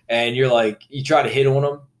Waddle, and you're like, you try to hit on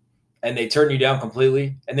them, and they turn you down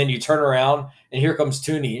completely, and then you turn around and here comes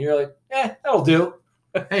Toney, and you're like, that'll do.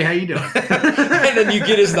 Hey, how you doing? And then you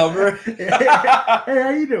get his number. Hey, how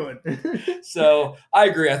you doing? So I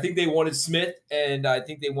agree. I think they wanted Smith, and I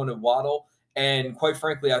think they wanted Waddle, and quite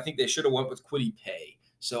frankly, I think they should have went with Kwity Paye.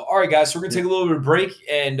 So, all right, guys, so we're going to take a little bit of a break,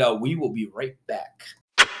 and we will be right back.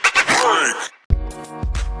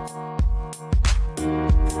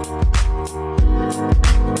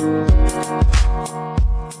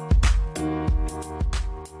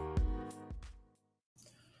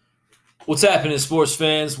 What's happening, sports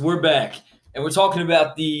fans? We're back, and we're talking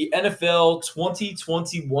about the NFL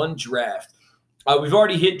 2021 draft. We've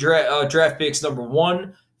already hit draft picks number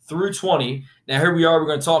 1 through 20. Now, here we are. We're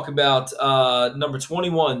going to talk about number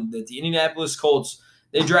 21, that the Indianapolis Colts,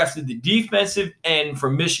 they drafted the defensive end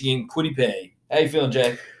from Michigan, Kwity Paye. How you feeling,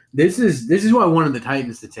 Jay? This is what I wanted the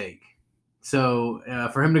Titans to take. So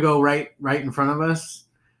for him to go right in front of us,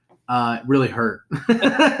 it really hurt.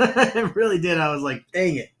 It really did. I was like,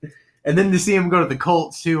 dang it. And then to see him go to the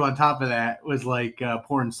Colts too, on top of that, was like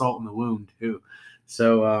pouring salt in the wound too.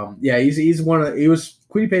 So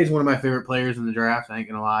Kwity Paye is one of my favorite players in the draft. I ain't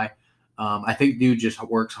gonna lie. I think dude just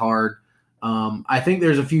works hard. I think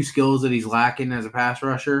there's a few skills that he's lacking as a pass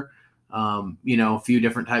rusher. A few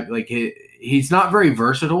different types. Like he's not very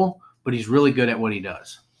versatile, but he's really good at what he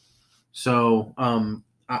does. So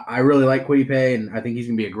I really like Kwity Paye, and I think he's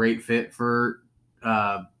gonna be a great fit for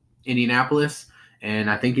Indianapolis.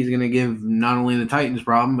 And I think he's going to give not only the Titans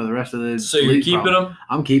problem, but the rest of the So you're keeping problem. him?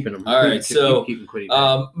 I'm keeping him. All right. So keeping Kwity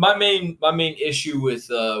Paye. my main issue with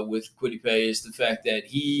Kwity Paye is the fact that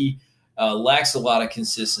he lacks a lot of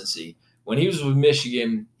consistency. When he was with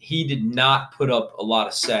Michigan, he did not put up a lot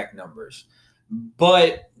of sack numbers.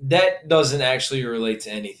 But that doesn't actually relate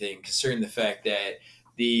to anything, considering the fact that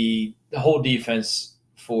the whole defense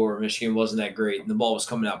for Michigan wasn't that great, and the ball was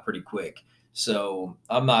coming out pretty quick. So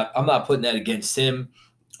I'm not putting that against him,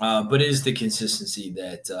 but it is the consistency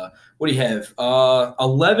that what do you have?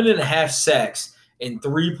 11 and a half sacks in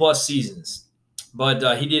 3+ seasons,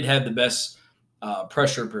 but he did have the best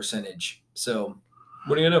pressure percentage. So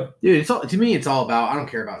what are you gonna do? Dude, to me, it's all about. I don't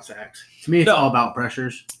care about sacks. To me, it's all about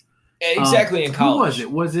pressures. Exactly. In college, who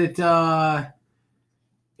was it?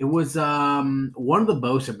 It was one of the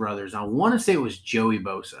Bosa brothers. I want to say it was Joey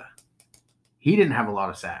Bosa. He didn't have a lot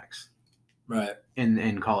of sacks. Right.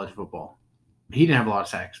 In college football. He didn't have a lot of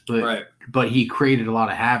sacks, but he created a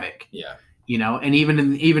lot of havoc. Yeah. And even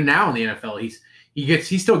now in the NFL,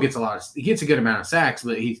 he still gets a good amount of sacks,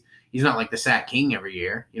 but he's not like the sack king every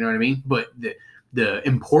year. You know what I mean? But the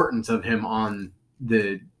importance of him on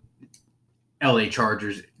the LA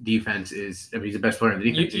Chargers defense is, he's the best player in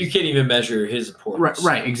the defense. You can't even measure his importance.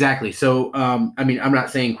 Right, exactly. So I'm not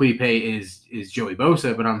saying Kwity Paye is Joey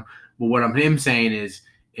Bosa, but what I'm saying is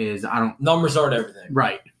I don't. Numbers aren't everything.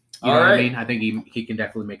 Right. You know what I mean? I think he can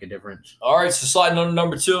definitely make a difference. All right, so sliding on to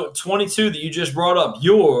number 22 that you just brought up,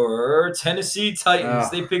 your Tennessee Titans.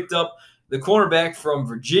 They picked up the cornerback from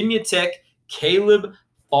Virginia Tech, Caleb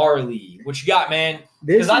Farley. What you got, man?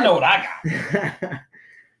 Because I know what I got.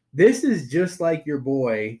 This is just like your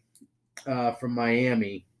boy from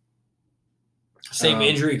Miami. Same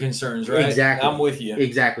injury concerns, right? Exactly. I'm with you.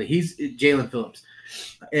 Exactly. He's Jalen Phillips.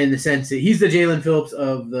 In the sense that he's the Jalen Phillips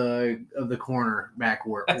of the cornerback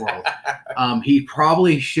world. He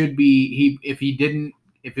probably should be.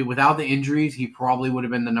 Without the injuries, he probably would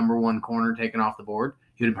have been the number 1 corner taken off the board.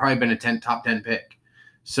 He would have probably been a top 10 pick.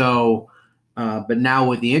 So, but now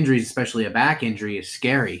with the injuries, especially a back injury, is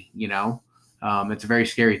scary. It's a very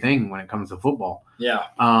scary thing when it comes to football. Yeah.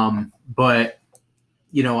 But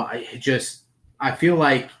I feel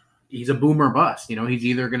like he's a boomer bust. He's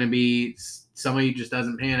either going to be somebody who just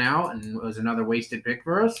doesn't pan out and was another wasted pick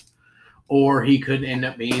for us, or he could end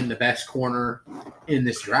up being the best corner in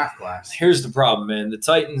this draft class. Here's the problem, man. The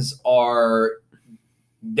Titans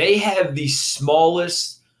they have the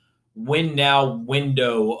smallest win now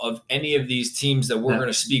window of any of these teams that we're going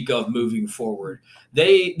to speak of moving forward.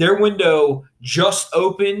 Their window just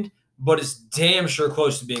opened, but it's damn sure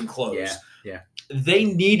close to being closed. Yeah. They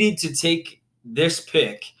needed to take this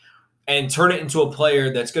pick and turn it into a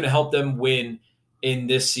player that's going to help them win in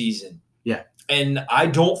this season. Yeah. And I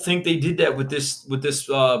don't think they did that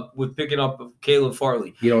with picking up Caleb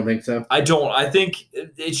Farley. You don't think so? I don't. I think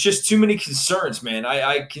it's just too many concerns, man.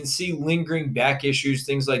 I can see lingering back issues,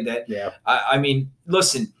 things like that. Yeah. I mean,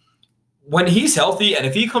 listen, when he's healthy and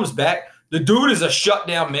if he comes back, the dude is a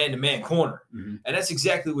shutdown man-to-man corner. Mm-hmm. And that's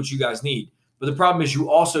exactly what you guys need. But the problem is you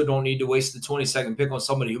also don't need to waste the 22nd pick on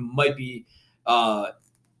somebody who might be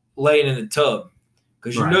laying in the tub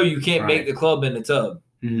because you know you can't make the club in the tub.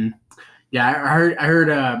 Mm-hmm. Yeah, I heard.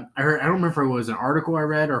 I don't remember if it was an article I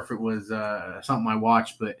read or if it was something I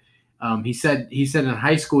watched, but he said in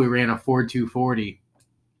high school he ran a 4.240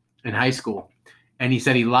 in high school, and he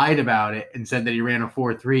said he lied about it and said that he ran a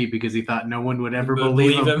 4.3 because he thought no one would ever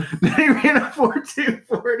believe him that he ran a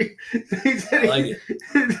 4.240. He said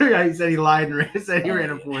he said he lied and said he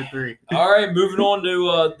ran a 4.3. All right, moving on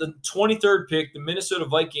to the 23rd pick, the Minnesota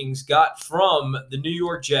Vikings got from the New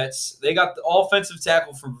York Jets. They got the offensive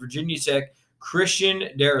tackle from Virginia Tech, Christian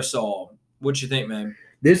Darrisaw. What you think, man?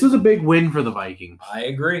 This was a big win for the Vikings. I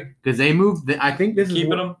agree because they moved. I think this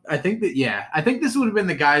keeping him. I think this would have been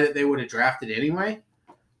the guy that they would have drafted anyway.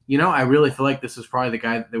 You know, I really feel like this is probably the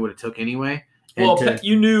guy that they would have took anyway.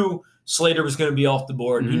 You knew Slater was going to be off the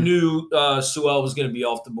board. Mm-hmm. You knew Sewell was going to be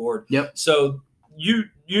off the board. Yep. So you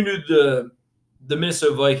knew the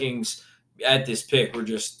Minnesota Vikings at this pick were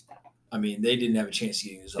just. I mean, they didn't have a chance of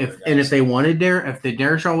getting those other guys. And if they wanted if the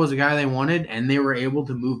Darrisaw was the guy they wanted, and they were able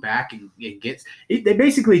to move back and get, they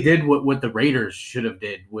basically did what the Raiders should have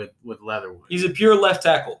did with Leatherwood. He's a pure left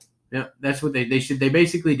tackle. Yeah, that's what they should. They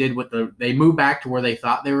basically did they moved back to where they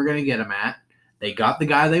thought they were going to get him at. They got the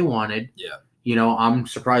guy they wanted. Yeah. You know, I'm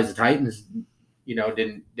surprised the Titans,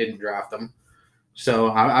 didn't draft him. So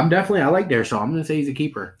I like Darrisaw. I'm going to say he's a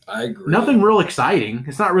keeper. I agree. Nothing real exciting.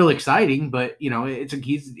 It's not real exciting, but it's a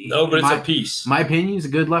it's a piece. My opinion is a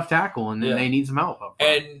good left tackle, and they need some help up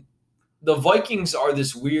front. And the Vikings are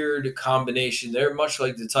this weird combination. They're much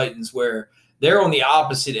like the Titans, where they're on the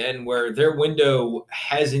opposite end, where their window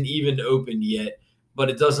hasn't even opened yet, but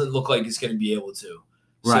it doesn't look like it's going to be able to.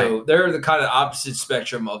 Right. So they're the kind of opposite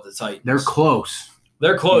spectrum of the Titans. They're close.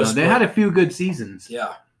 They're close. They had a few good seasons.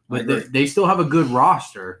 Yeah. But they still have a good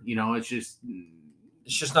roster. It's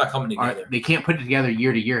just not coming together. They can't put it together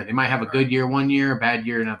year to year. They might have a good year one year, a bad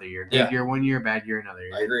year another year. Good year one year, bad year another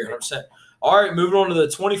year. I agree 100%. All right, moving on to the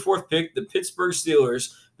 24th pick, the Pittsburgh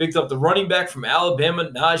Steelers picked up the running back from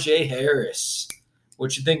Alabama, Najee Harris.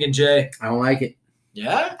 What you thinking, Jay? I don't like it.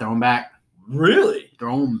 Yeah? Throw him back. Really?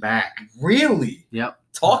 Throw him back. Really? Yep.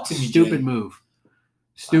 Talk to me, Stupid Jay. move.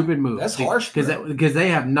 Stupid move. That's harsh, because they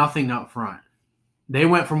have nothing up front. They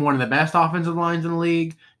went from one of the best offensive lines in the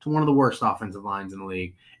league to one of the worst offensive lines in the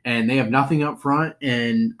league. And they have nothing up front.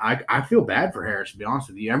 And I feel bad for Harris, to be honest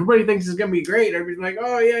with you. Everybody thinks it's going to be great. Everybody's like,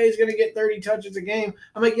 oh, yeah, he's going to get 30 touches a game.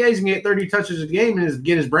 I'm like, yeah, he's going to get 30 touches a game and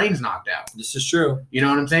get his brains knocked out. This is true. You know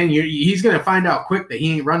what I'm saying? He's going to find out quick that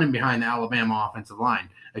he ain't running behind the Alabama offensive line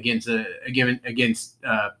against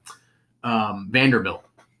Vanderbilt.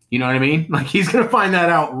 You know what I mean? Like, he's going to find that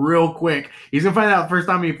out real quick. He's going to find out the first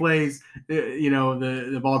time he plays,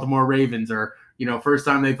 the Baltimore Ravens or, first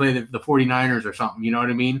time they play the 49ers or something. You know what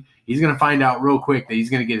I mean? He's going to find out real quick that he's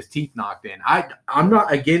going to get his teeth knocked in. I'm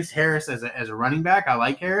not against Harris as a running back. I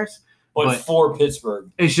like Harris. But for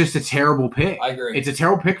Pittsburgh. It's just a terrible pick. I agree. It's a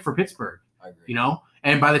terrible pick for Pittsburgh. I agree.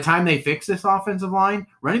 And by the time they fix this offensive line,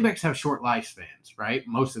 running backs have short lifespans, right?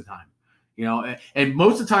 Most of the time. And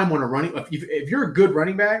most of the time when if you're a good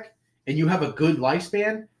running back and you have a good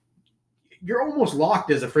lifespan, you're almost locked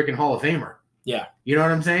as a freaking Hall of Famer. Yeah. You know what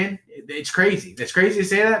I'm saying? It's crazy. It's crazy to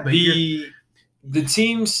say that, but the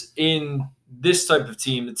teams in this type of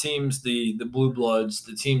team, the teams, the Blue Bloods,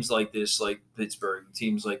 the teams like this, like Pittsburgh,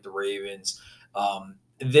 teams like the Ravens,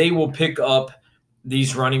 they will pick up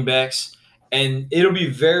these running backs, and it'll be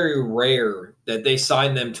very rare that they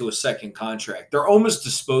sign them to a second contract. They're almost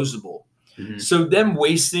disposable. Mm-hmm. So them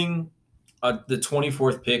wasting the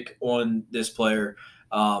 24th pick on this player,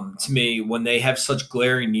 to me, when they have such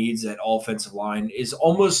glaring needs at offensive line, is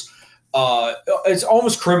almost it's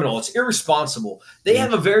almost criminal. It's irresponsible. They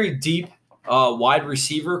have a very deep wide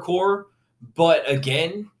receiver core, but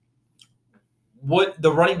again, what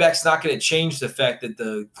the running back's not going to change the fact that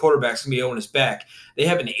the quarterback's going to be on his back. They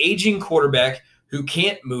have an aging quarterback who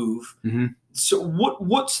can't move. Mm-hmm. So what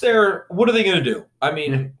are they going to do? I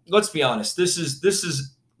mean, let's be honest. This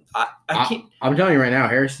is I can't. I'm telling you right now,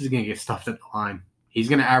 Harris is going to get stuffed at the line. He's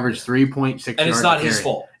going to average 3.6 and it's not his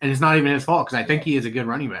fault. And it's not even his fault because I think he is a good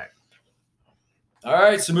running back. All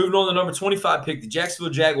right, so moving on to number 25 pick, the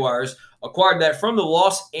Jacksonville Jaguars acquired that from the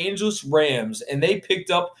Los Angeles Rams, and they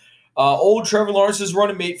picked up old Trevor Lawrence's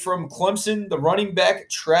running mate from Clemson, the running back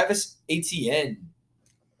Travis Etienne.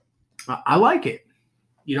 I like it.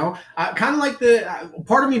 You know, I kind of like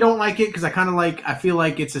part of me don't like it because I feel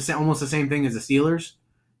like it's almost the same thing as the Steelers.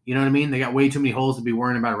 You know what I mean? They got way too many holes to be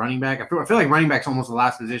worrying about a running back. I feel like running back's almost the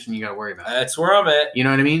last position you got to worry about. That's where I'm at. You know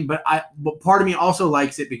what I mean? But part of me also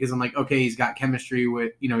likes it because I'm like, okay, he's got chemistry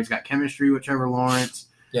with Trevor Lawrence.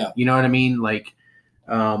 Yeah. You know what I mean? Like,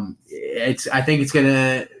 I think it's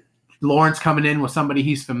gonna Lawrence coming in with somebody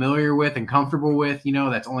he's familiar with and comfortable with. You know,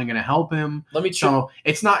 that's only gonna help him. So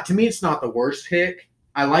it's not the worst pick.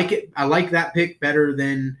 I like it. I like that pick better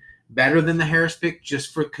than the Harris pick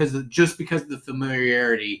just because of the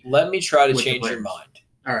familiarity. Let me try to change your mind.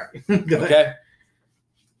 All right. Okay.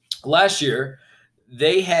 Last year,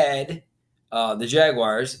 they had the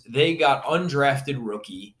Jaguars. They got undrafted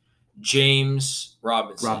rookie James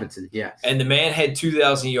Robinson. Yeah. And the man had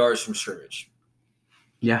 2,000 yards from scrimmage.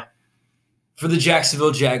 Yeah. For the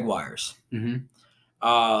Jacksonville Jaguars.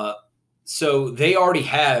 Mm-hmm. So they already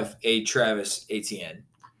have a Travis Etienne.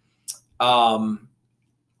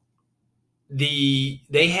 They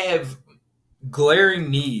have glaring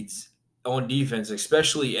needs on defense,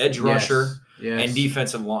 especially edge rusher and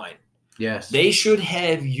defensive line. Yes. They should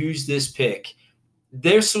have used this pick.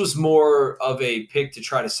 This was more of a pick to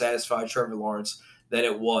try to satisfy Trevor Lawrence than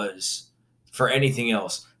it was for anything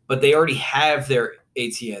else. But they already have their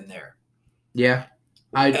ATN there. Yeah.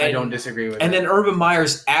 I don't disagree with that. And then Urban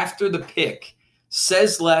Meyers, after the pick,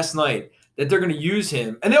 says last night that they're going to use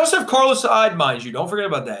him. And they also have Carlos Hyde, mind you. Don't forget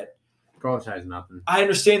about that. Carlos Hyde's nothing. I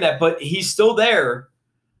understand that, but he's still there.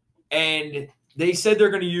 And they said they're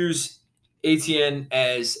going to use ATN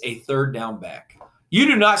as a third down back. You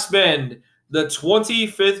do not spend the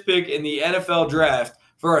 25th pick in the NFL draft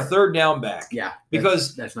for a third down back. Yeah.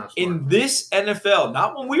 Because that's not smart. In this NFL,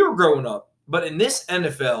 not when we were growing up, but in this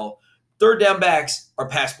NFL, third down backs are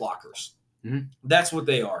pass blockers. Mm-hmm. That's what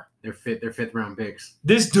they are. They're fifth round picks.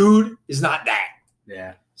 This dude is not that.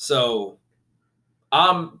 Yeah. So,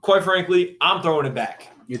 quite frankly, I'm throwing it back.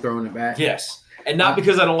 You're throwing it back? Yes. And not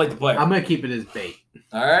because I don't like the player. I'm going to keep it as bait.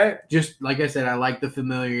 All right. Just like I said, I like the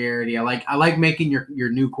familiarity. I like making your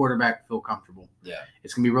new quarterback feel comfortable. Yeah.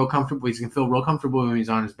 It's going to be real comfortable. He's going to feel real comfortable when he's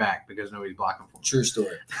on his back because nobody's blocking for him. True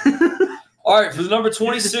story. All right, for the number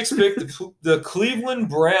 26 pick, the Cleveland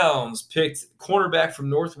Browns picked cornerback from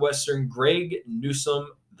Northwestern, Greg Newsome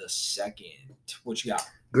II. What you got?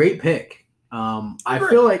 Great pick. I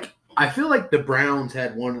feel like the Browns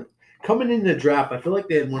had one coming into the draft. I feel like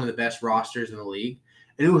they had one of the best rosters in the league,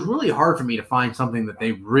 and it was really hard for me to find something that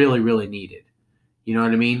they really, really needed. You know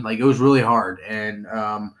what I mean? Like it was really hard, and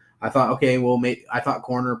I thought, okay, well, I thought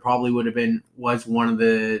corner probably was one of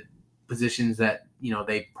the positions that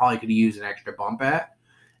they probably could have used an extra bump at.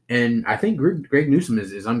 And I think Greg Newsome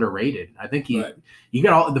is underrated. I think the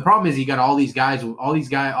problem is you got all these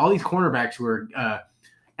cornerbacks who are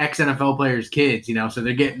ex-NFL players' kids, so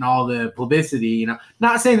they're getting all the publicity,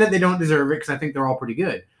 Not saying that they don't deserve it because I think they're all pretty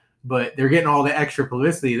good, but they're getting all the extra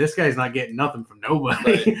publicity. This guy's not getting nothing from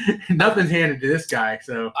nobody. Right. Nothing's handed to this guy.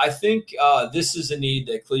 So I think this is a need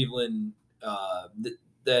that Cleveland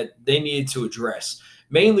that they needed to address.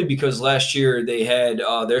 Mainly because last year they had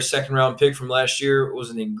their second-round pick from last year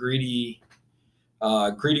was named Greedy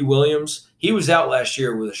Williams. He was out last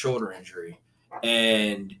year with a shoulder injury,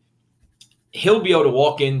 and he'll be able to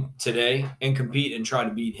walk in today and compete and try to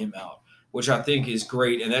beat him out, which I think is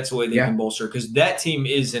great, and that's the way they can bolster because that team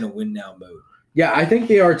is in a win-now mode. Yeah, I think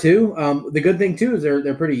they are too. The good thing too is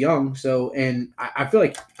they're pretty young. So, and I feel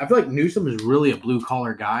like Newsome is really a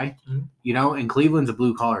blue-collar guy, and Cleveland's a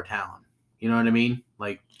blue-collar talent. You know what I mean?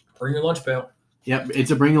 Like, bring your lunch pail. Yep, it's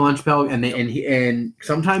a bring your lunch pail, and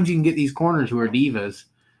sometimes you can get these corners who are divas,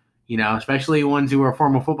 especially ones who are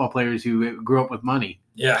former football players who grew up with money.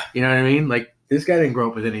 Yeah, you know what I mean. Like this guy didn't grow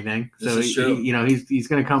up with anything, so he's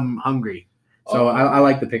going to come hungry. So I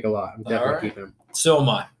like the pick a lot. I'm definitely keeping him. So am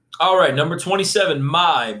I. All right, number 27,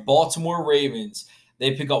 my Baltimore Ravens.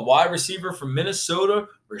 They pick up wide receiver from Minnesota,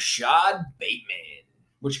 Rashad Bateman.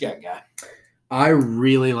 What you got, guy? I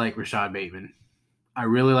really like Rashad Bateman. I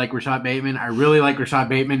really like Rashad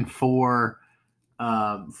Bateman for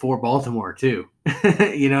for Baltimore too.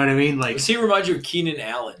 You know what I mean? Like, Does he remind you of Keenan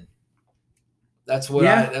Allen? That's what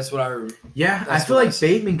Yeah. that's what I yeah, I That's feel what I like see.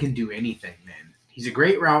 Bateman can do anything, man. He's a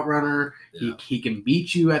great route runner. Yeah. He can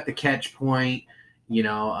beat you at the catch point. You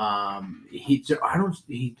know, he's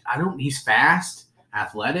fast,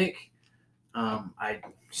 athletic,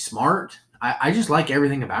 smart. I just like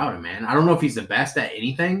everything about him, man. I don't know if he's the best at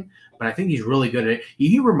anything, but I think he's really good at it.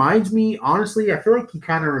 He reminds me, honestly, I feel like he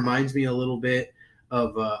kind of reminds me a little bit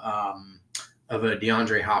of a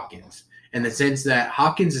DeAndre Hopkins, in the sense that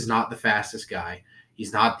Hopkins is not the fastest guy.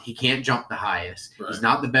 He can't jump the highest. Right. He's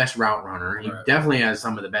not the best route runner. He Right. definitely has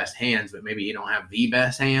some of the best hands, but maybe he don't have the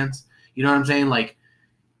best hands. You know what I'm saying? Like,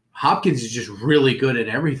 Hopkins is just really good at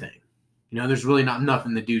everything. You know, there's really not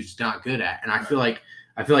nothing the dude's not good at. And I feel like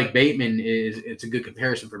Bateman it's a good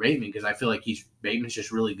comparison for Bateman, because I feel like Bateman's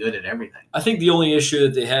just really good at everything. I think the only issue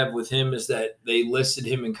that they have with him is that they listed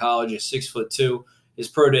him in college as 6'2". His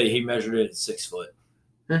pro day, he measured it at 6 foot.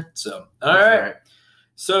 Eh. So, all right.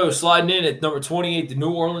 So, sliding in at number 28, the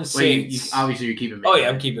New Orleans Wait, Saints. obviously you're keeping Oh, Bateman. yeah,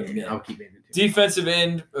 I'm keeping him. Yeah. I'll keep Bateman too. Defensive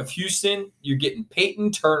end of Houston, you're getting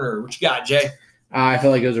Peyton Turner. What you got, Jay? I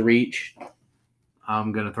feel like it was a reach.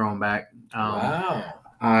 I'm gonna throw him back. Wow.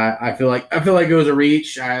 I feel like it was a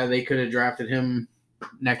reach. They could have drafted him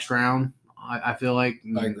next round. I feel like,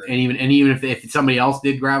 I agree. and even if somebody else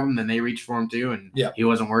did grab him, then they reached for him too, and Yeah. he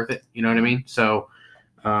wasn't worth it. You know what I mean? So,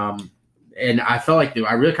 and I felt like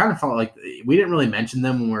I really kind of felt like we didn't really mention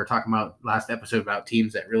them when we were talking about last episode about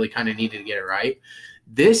teams that really kind of needed to get it right.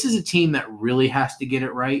 This is a team that really has to get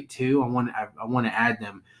it right too. I want to add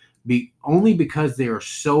them, only because they are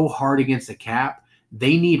so hard against the cap.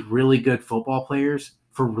 They need really good football players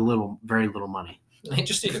for very little money. They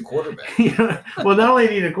just need a quarterback. Well, not only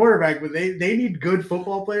need a quarterback, but they need good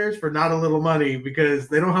football players for not a little money, because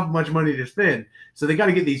they don't have much money to spend. So they got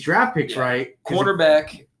to get these draft picks right.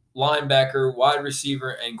 Quarterback, linebacker, wide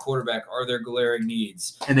receiver, and quarterback are their glaring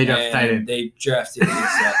needs. And they drafted tight end. They drafted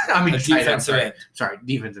I mean, a tight end, defensive end. Sorry,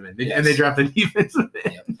 defensive end. Yes. And they drafted defensive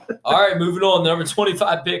end. All right, moving on. Number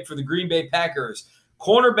 25 pick for the Green Bay Packers.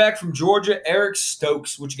 Cornerback from Georgia, Eric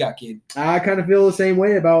Stokes. What you got, kid? I kind of feel the same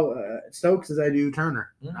way about Stokes as I do Turner.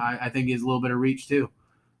 Yeah. I think he's a little bit of reach too.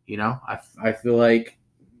 You know, I feel like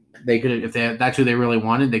they could have, if that's who they really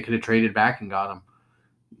wanted, they could have traded back and got him.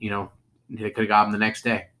 You know, they could have got him the next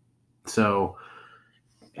day. So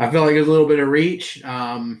I feel like there's a little bit of reach. You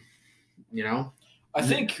know, I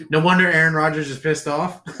think. No wonder Aaron Rodgers is pissed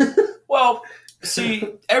off. Well,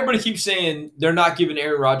 see, everybody keeps saying they're not giving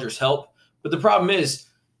Aaron Rodgers help. But the problem is,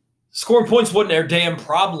 scoring points wasn't their damn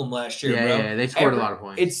problem last year, bro. Yeah, they scored a lot of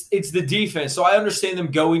points. It's the defense. So I understand them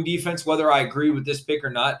going defense, whether I agree with this pick or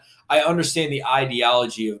not. I understand the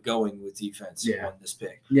ideology of going with defense on this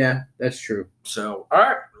pick. Yeah, that's true. So, all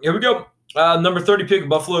right, here we go. Number 30 pick,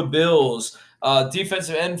 Buffalo Bills.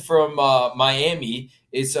 Defensive end from Miami.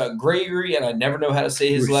 It's Gregory, and I never know how to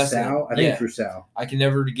say his last name. I think it's Rousseau. I can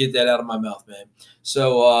never get that out of my mouth, man.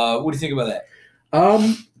 So, what do you think about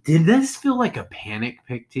that? Did this feel like a panic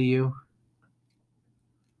pick to you?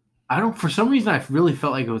 For some reason, I really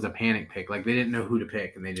felt like it was a panic pick. Like they didn't know who to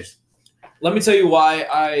pick, and they just. Let me tell you why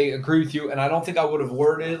I agree with you, and I don't think I would have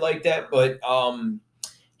worded it like that, but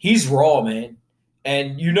he's raw, man.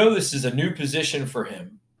 And you know this is a new position for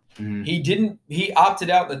him. Mm-hmm. He opted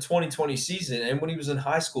out in the 2020 season, and when he was in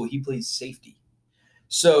high school, he played safety.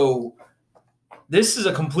 So this is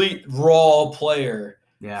a complete raw player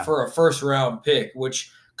for a first-round pick,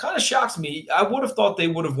 which kind of shocks me. I would have thought they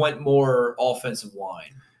would have went more offensive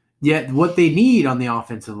line. Yeah, what they need on the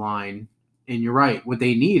offensive line, and you're right, what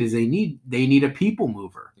they need is they need a people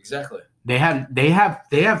mover. Exactly. They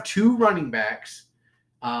have two running backs.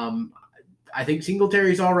 I think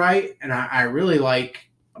Singletary's all right, and I really like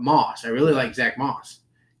Moss. I really like Zach Moss.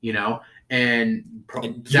 You know, and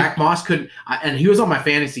Zach Moss and he was on my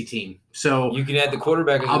fantasy team. So you can add the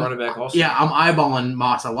quarterback as a running back also. Yeah, I'm eyeballing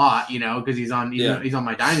Moss a lot, you know, because he's on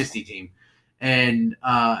my dynasty team, and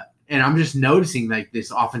I'm just noticing like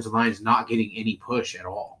this offensive line is not getting any push at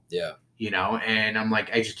all. Yeah, you know, and I'm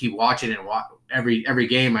like, I just keep watching and every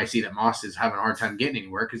game I see that Moss is having a hard time getting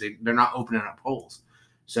anywhere because they're not opening up holes.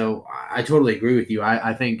 So I totally agree with you.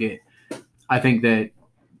 I think that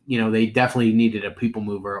you know they definitely needed a people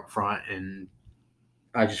mover up front, and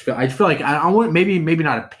I just feel like I want maybe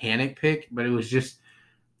not a panic pick, but it was just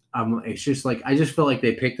it's just like I just feel like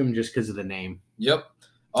they picked him just because of the name. Yep.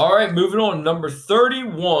 All right, moving on, number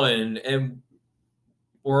 31, and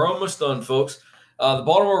we're almost done, folks. The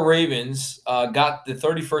Baltimore Ravens got the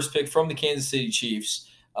 31st pick from the Kansas City Chiefs.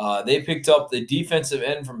 They picked up the defensive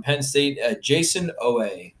end from Penn State, Jason Owe.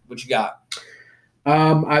 What you got?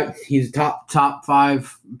 He's top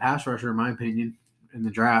 5 pass rusher in my opinion in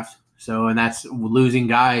the draft. So, and that's losing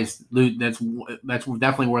guys. That's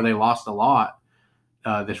definitely where they lost a lot.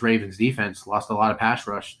 This Ravens defense lost a lot of pass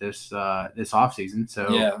rush this offseason.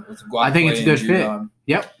 So Yeah, I think it's a good fit.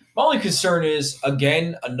 Yep. My only concern is,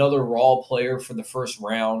 again, another raw player for the first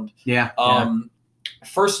round. Yeah.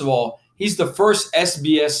 First of all, he's the first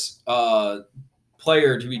SBS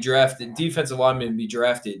player to be drafted, defensive lineman to be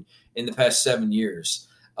drafted in the past 7 years.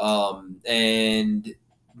 And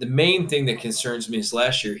the main thing that concerns me is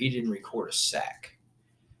last year he didn't record a sack.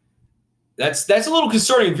 That's a little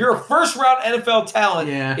concerning. If you're a first-round NFL talent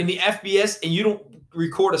in the FBS and you don't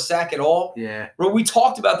record a sack at all, bro, we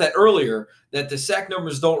talked about that earlier, that the sack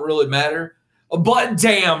numbers don't really matter. But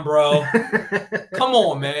damn, bro. Come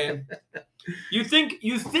on, man. You think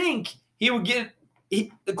he would get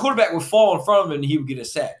the quarterback would fall in front of him and he would get a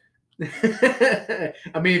sack.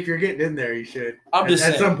 I mean, if you're getting in there, you should. I'm just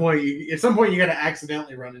saying. At some point, you got to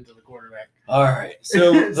accidentally run into the quarterback. All right.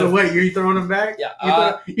 So, so wait, you're throwing him back?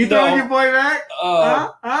 Yeah. You throwing your boy back?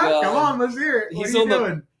 Come on, let's hear it. What are you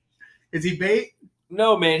doing? Is he bait?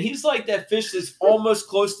 No, man. He's like that fish that's almost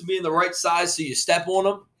close to being the right size, so you step on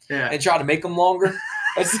him and try to make him longer.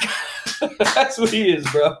 That's what he is,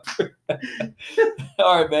 bro.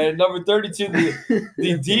 All right, man. Number 32,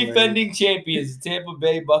 the defending champions, the Tampa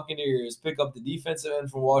Bay Buccaneers, pick up the defensive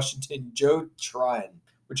end from Washington, Joe Tryon.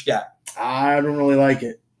 What you got? I don't really like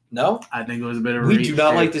it. No? I think it was a bit of a reach. We do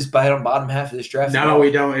not like this bottom half of this draft. No,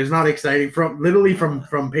 we don't. It's not exciting. From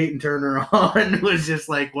Peyton Turner on, it was just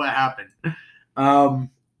like, what happened?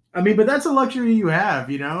 I mean, but that's a luxury you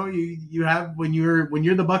have, you know. You have when you're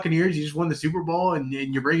the Buccaneers, you just won the Super Bowl, and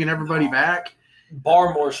you're bringing everybody back.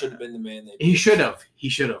 Barmore should have been the man. He should have.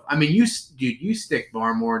 I mean, you stick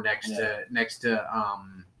Barmore next to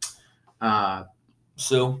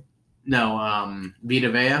Sue. No,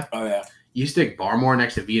 Vita Vea. Oh yeah. You stick Barmore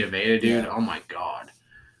next to Vita Vea, dude. Yeah. Oh my god.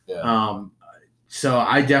 Yeah. So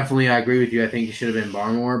I agree with you. I think it should have been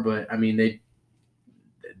Barmore, but I mean they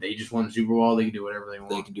just won the Super Bowl. They can do whatever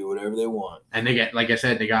they want. And they get, like I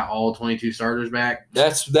said, they got all 22 starters back.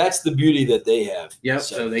 That's the beauty that they have. Yep.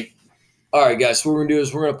 All right, guys. So what we're gonna do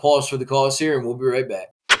is we're gonna pause for the calls here, and we'll be right back.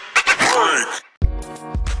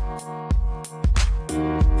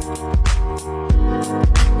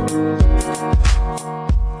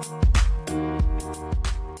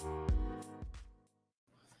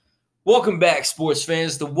 Welcome back, sports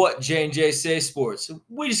fans, to What J&J Say Sports.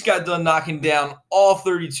 We just got done knocking down all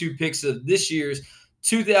 32 picks of this year's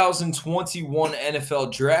 2021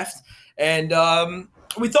 NFL Draft. And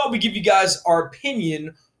we thought we'd give you guys our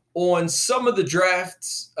opinion on some of the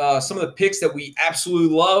drafts, some of the picks that we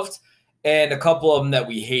absolutely loved, and a couple of them that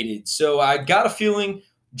we hated. So I got a feeling,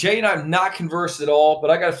 Jay and I have not conversed at all, but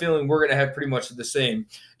I got a feeling we're going to have pretty much the same,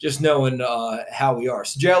 just knowing how we are.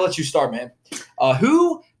 So, Jay, I'll let you start, man.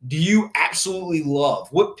 Who do you absolutely love?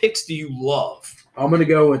 What picks do you love? I'm going to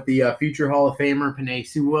go with the future Hall of Famer, Penei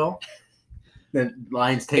Sewell. The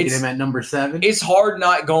Lions taking him at number 7. It's hard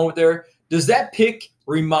not going with there. Does that pick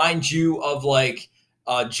remind you of, like,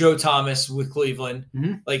 Joe Thomas with Cleveland?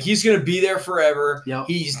 Mm-hmm. Like, he's going to be there forever. Yep.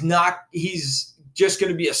 He's just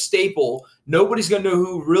going to be a staple. Nobody's going to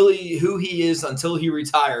know who he is until he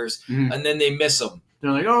retires, and then they miss him. They're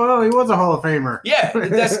like, oh, he was a Hall of Famer. Yeah,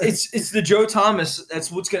 it's the Joe Thomas.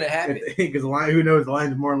 That's what's going to happen. Because who knows, the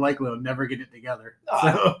Lions more likely will never get it together.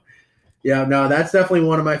 So, yeah, no, that's definitely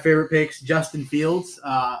one of my favorite picks. Justin Fields.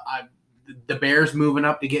 The Bears moving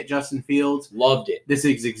up to get Justin Fields. Loved it. This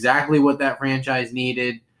is exactly what that franchise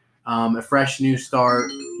needed. A fresh new start.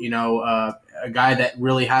 You know, a guy that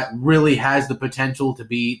really has the potential to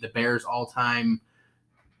be the Bears' all-time,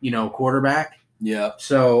 quarterback. Yeah.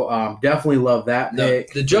 So definitely love that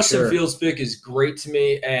pick. The Justin Fields pick is great to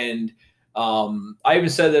me, and I even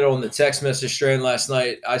said that on the text message strand last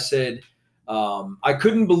night. I said I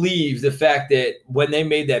couldn't believe the fact that when they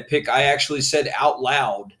made that pick, I actually said out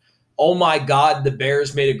loud, "Oh my God, the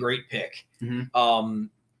Bears made a great pick,"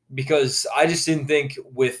 because I just didn't think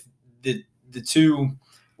with the two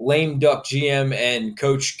lame duck GM and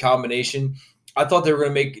coach combination. I thought they were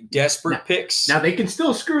going to make desperate picks. Now, they can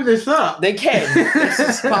still screw this up. They can. This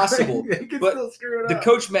is possible. They can still screw it up. The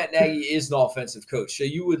coach, Matt Nagy, is an offensive coach. So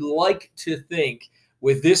you would like to think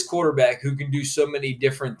with this quarterback who can do so many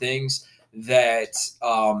different things that it's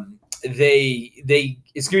going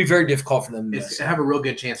to be very difficult for them to have a real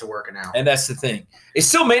good chance of working out. And that's the thing. It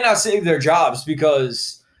still may not save their jobs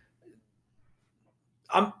because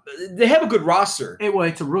they have a good roster.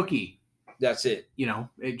 It's a rookie. That's it.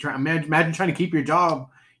 Imagine trying to keep your job.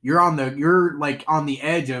 You're on the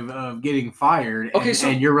edge of getting fired.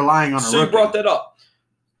 And you're relying on a rookie. So you brought that up.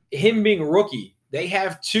 him being a rookie, they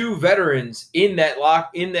have two veterans in that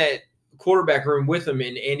quarterback room with him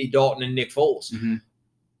in Andy Dalton and Nick Foles. Mm-hmm.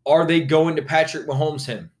 Are they going to Patrick Mahomes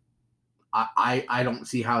him? I don't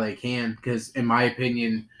see how they can, because in my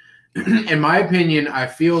opinion, I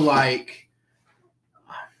feel like,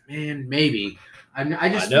 man, maybe.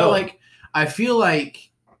 I feel like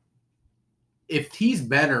if he's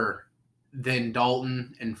better than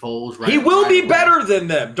Dalton and Foles, he will be better than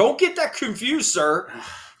them. Don't get that confused, sir.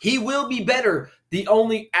 He will be better. The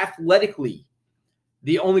only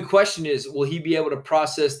question is, will he be able to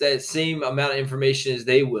process that same amount of information as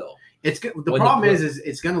they will? The problem is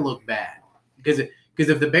it's going to look bad, because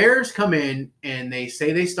if the Bears come in and they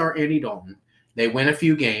say they start Andy Dalton, they win a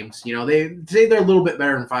few games. They say they're a little bit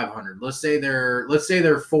better than 500. Let's say they're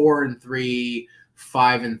 4-3,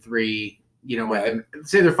 5-3. Right.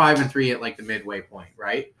 Say they're 5-3 at like the midway point,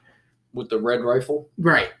 right? With the red rifle,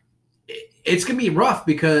 right? It's gonna be rough,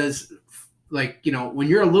 because, when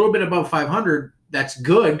you're a little bit above 500, that's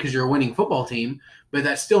good because you're a winning football team, but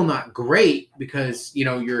that's still not great, because you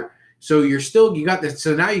got this.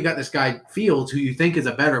 So now you got this guy Fields, who you think is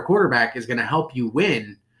a better quarterback, is going to help you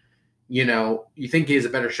win. You think he has a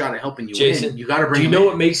better shot at helping you win. You got to bring him in. Do you know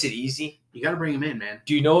what makes it easy? You got to bring him in, man.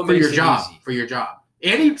 Do you know what makes it easy? For your job.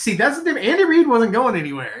 That's the difference. Andy Reid wasn't going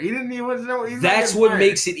anywhere. That's what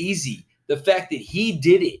makes it easy. The fact that he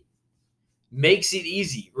did it makes it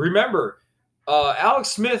easy. Remember, Alex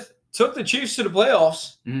Smith took the Chiefs to the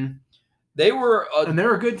playoffs. Mm-hmm. They were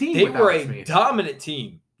they're a good team. They were a dominant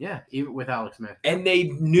team. Yeah, even with Alex Smith. And they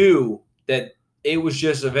knew that it was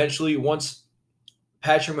just eventually, once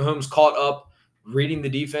Patrick Mahomes caught up, reading the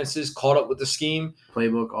defenses, caught up with the scheme,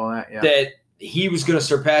 playbook, all that, yeah, that he was going to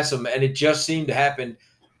surpass him, and it just seemed to happen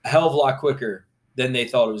a hell of a lot quicker than they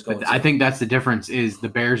thought it was going to. I think that's the difference, is the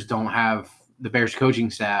Bears don't have the Bears coaching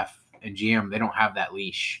staff and GM. They don't have that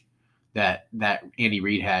leash that Andy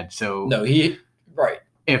Reid had. So no, right.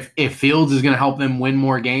 If Fields is going to help them win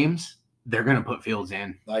more games, they're going to put Fields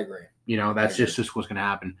in. I agree. That's just what's going to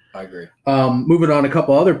happen. I agree. Moving on, a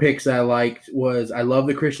couple other picks that I liked was, I love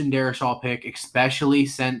the Christian Darrisaw pick, especially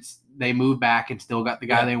since they moved back and still got the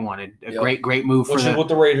guy they wanted. Great move which is what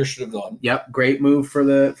the Raiders should have done. Yep, great move for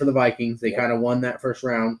the Vikings. They kind of won that first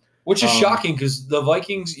round, which is shocking, because the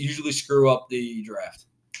Vikings usually screw up the draft.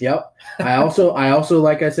 Yep. I also,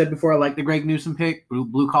 like I said before, I like the Greg Newsome pick,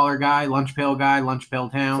 blue collar guy, lunch pail town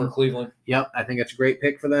for Cleveland. Yep, I think that's a great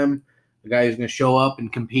pick for them. The guy who's going to show up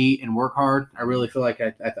and compete and work hard. I really feel like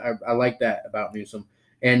I like that about Newsome.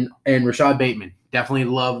 And Rashad Bateman. Definitely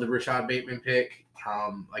love the Rashad Bateman pick.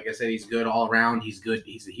 Like I said, he's good all around. He's good.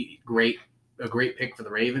 He's a great pick for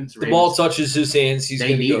the Ravens. The ball touches his hands. He's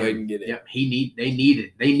going to go ahead and get it. Yep. They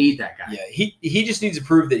need that guy. Yeah. He just needs to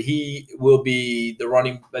prove that he will be the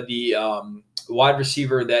wide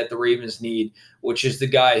receiver that the Ravens need, which is the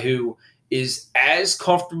guy who is as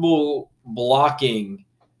comfortable blocking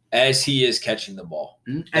as he is catching the ball.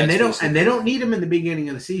 And they don't need him in the beginning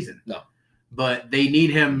of the season. No. But they need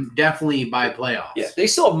him definitely by playoffs. Yeah, they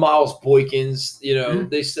still have Miles Boykins.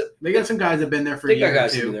 They got some guys that have been there for a year or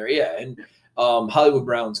two. There, yeah, and Hollywood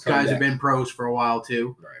Brown's coming guys back. Have been pros for a while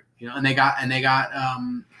too. Right. And they got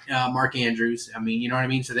Mark Andrews. I mean, you know what I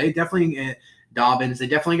mean. So they definitely Dobbins. They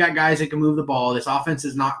definitely got guys that can move the ball. This offense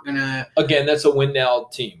is not gonna. Again, that's a win now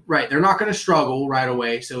team. Right, they're not gonna struggle right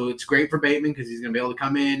away. So it's great for Bateman, because he's gonna be able to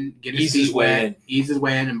come in, get his feet wet, ease his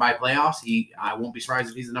way in, and by playoffs, I won't be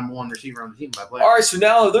surprised if he's the number one receiver on the team by playoffs. All right, so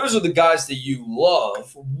now those are the guys that you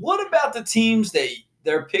love. What about the teams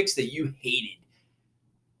their picks that you hated?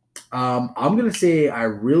 I'm gonna say I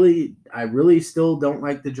really still don't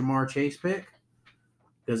like the Jamar Chase pick,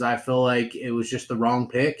 because I feel like it was just the wrong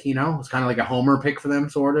pick. It's kind of like a homer pick for them,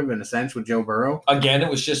 sort of, in a sense, with Joe Burrow. Again, it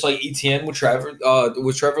was just like ETN with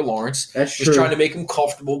Trevor Lawrence. That's just true. Trying to make him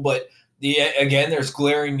comfortable, but there's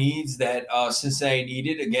glaring needs that Cincinnati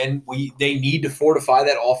needed. Again, they need to fortify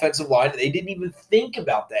that offensive line. They didn't even think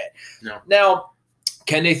about that. No. Now,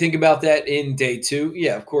 can they think about that in day 2?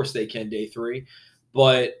 Yeah, of course they can. Day 3,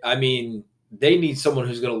 but I mean, they need someone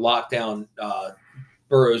who's going to lock down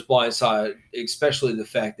Burrow's blind side, especially the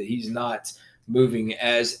fact that he's not moving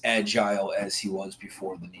as agile as he was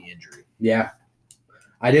before the knee injury. Yeah.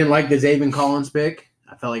 I didn't like the Zaven Collins pick.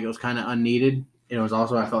 I felt like it was kind of unneeded. It was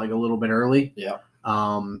also, I felt like, a little bit early. Yeah.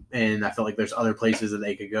 And I felt like there's other places that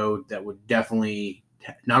they could go that would definitely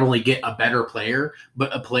not only get a better player,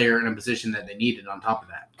 but a player in a position that they needed on top of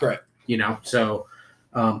that. Correct. So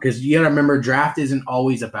because you got to remember, draft isn't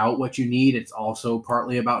always about what you need. It's also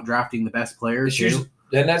partly about drafting the best players.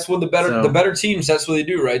 And that's what the better teams, that's what they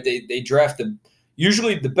do, right? They draft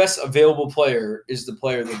usually the best available player is the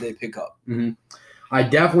player that they pick up. Mm-hmm. I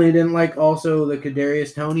definitely didn't like also the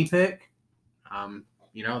Kadarius Toney pick.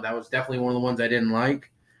 That was definitely one of the ones I didn't like.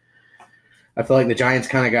 I feel like the Giants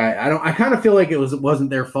kind of got. I kind of feel like it wasn't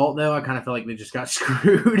their fault though. I kind of feel like they just got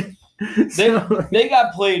screwed. They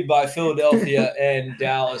got played by Philadelphia and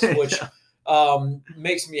Dallas, which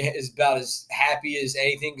makes me about as happy as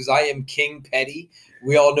anything because I am King Petty.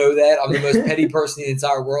 We all know that. I'm the most petty person in the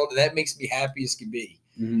entire world, and that makes me happy as can be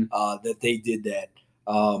that they did that.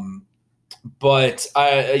 But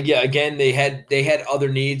again, they had other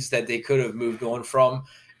needs that they could have moved on from,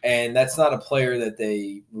 and that's not a player that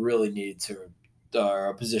they really needed to, or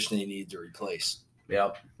a position they needed to replace.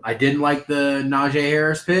 Yep, I didn't like the Najee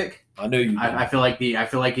Harris pick. I know you. I feel like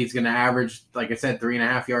he's going to average, like I said,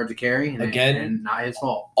 3.5 yards a carry. And not his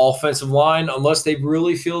fault. Offensive line, unless they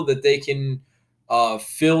really feel that they can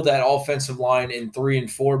fill that offensive line in 3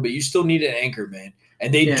 and 4, but you still need an anchor man,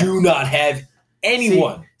 and they do not have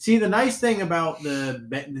anyone. See, the nice thing about the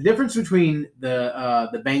difference between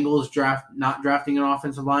the Bengals not drafting an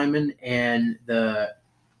offensive lineman and the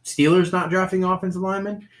Steelers not drafting an offensive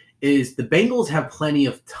lineman is the Bengals have plenty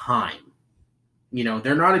of time.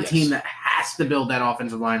 They're not a team that has to build that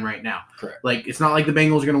offensive line right now. Correct. Like, it's not like the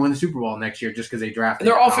Bengals are going to win the Super Bowl next year just because they drafted.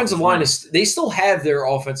 And their offensive line they still have their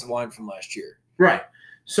offensive line from last year. Right.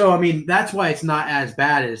 So, that's why it's not as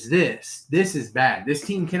bad as this. This is bad. This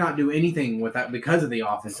team cannot do anything with that because of the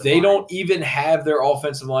offensive line. They don't even have their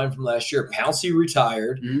offensive line from last year. Pouncey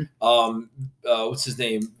retired. What's his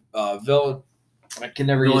name? I can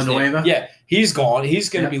never use his name. Yeah, he's gone. He's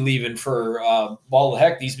going to be leaving for the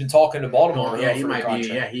heck. He's been talking to Baltimore. Yeah, he might be.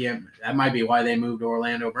 Yeah, that might be why they moved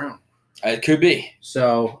Orlando Brown. It could be.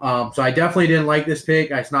 So I definitely didn't like this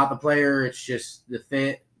pick. It's not the player. It's just the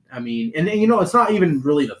fit. It's not even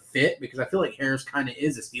really the fit because I feel like Harris kind of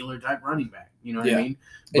is a Steeler type running back. You know what I mean?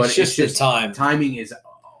 But it's just the time. Timing is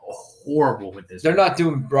horrible with this. They're not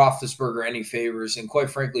doing Roethlisberger any favors, and quite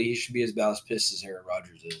frankly, he should be about as pissed as Aaron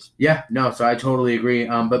Rodgers is. Yeah, no, so I totally agree.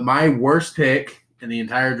 But my worst pick in the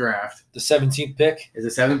entire draft, the 17th pick, is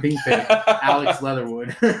the 17th pick, Alex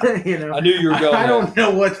Leatherwood. I knew you were going. I don't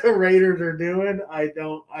know what the Raiders are doing. I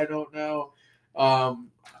don't know.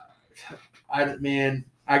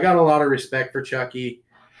 I got a lot of respect for Chucky.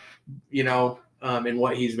 And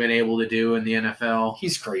what he's been able to do in the NFL.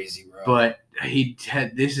 He's crazy, bro. But I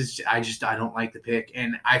don't like the pick.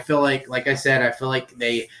 And I feel like I said, I feel like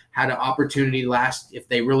they had an opportunity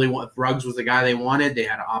if Ruggs was the guy they wanted, they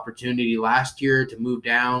had an opportunity last year to move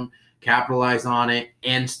down, capitalize on it,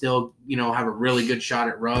 and still, have a really good shot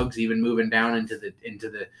at Ruggs, even moving down into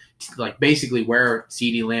the basically where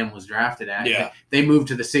CeeDee Lamb was drafted at. Yeah. If they moved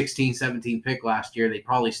to the 16, 17 pick last year, they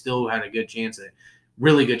probably still had a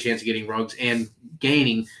really good chance of getting Ruggs and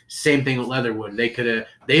gaining. Same thing with Leatherwood.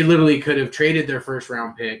 They literally could have traded their first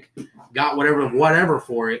round pick, got whatever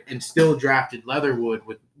for it, and still drafted Leatherwood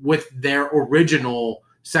with their original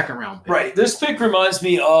second round pick. Right. This pick reminds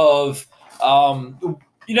me of how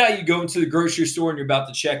you go into the grocery store and you're about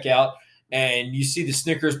to check out and you see the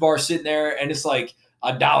Snickers bar sitting there and it's like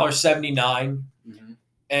 $1.79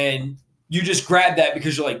 and you just grab that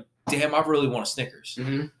because you're like, damn, I really want a Snickers.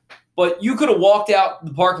 But you could have walked out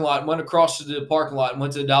the parking lot and went across to the parking lot and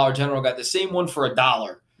went to the Dollar General, got the same one for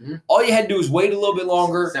 $1. All you had to do was wait a little bit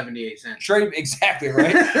longer. 78 cents. Trade exactly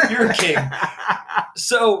right. You're a king.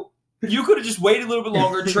 So you could have just waited a little bit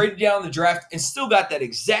longer, traded down the draft, and still got that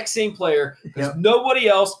exact same player because nobody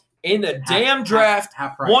else in the damn draft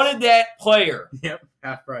half price. Wanted that player. Yep,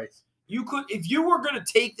 half price. You could, if you were going to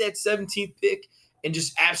take that 17th pick and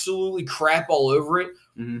just absolutely crap all over it,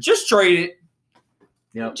 just trade it.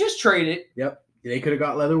 Yep. Just trade it. Yep. They could have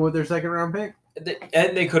got Leatherwood with their second round pick.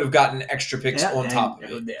 And they could have gotten extra picks on top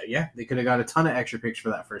of it. Yeah, they could have got a ton of extra picks for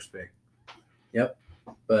that first pick. Yep.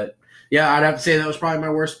 But yeah, I'd have to say that was probably my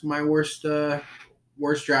worst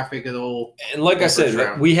draft pick of the whole. And like I said,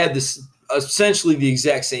 round. We had this essentially the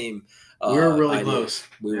exact same. We were really close.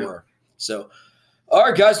 We were. So, all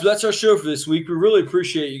right, guys, that's our show for this week. We really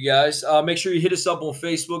appreciate you guys. Make sure you hit us up on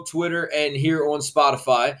Facebook, Twitter, and here on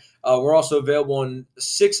Spotify. We're also available on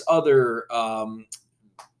 6 other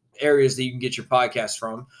areas that you can get your podcast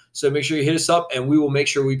from. So make sure you hit us up, and we will make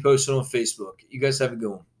sure we post it on Facebook. You guys have a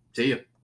good one. See you.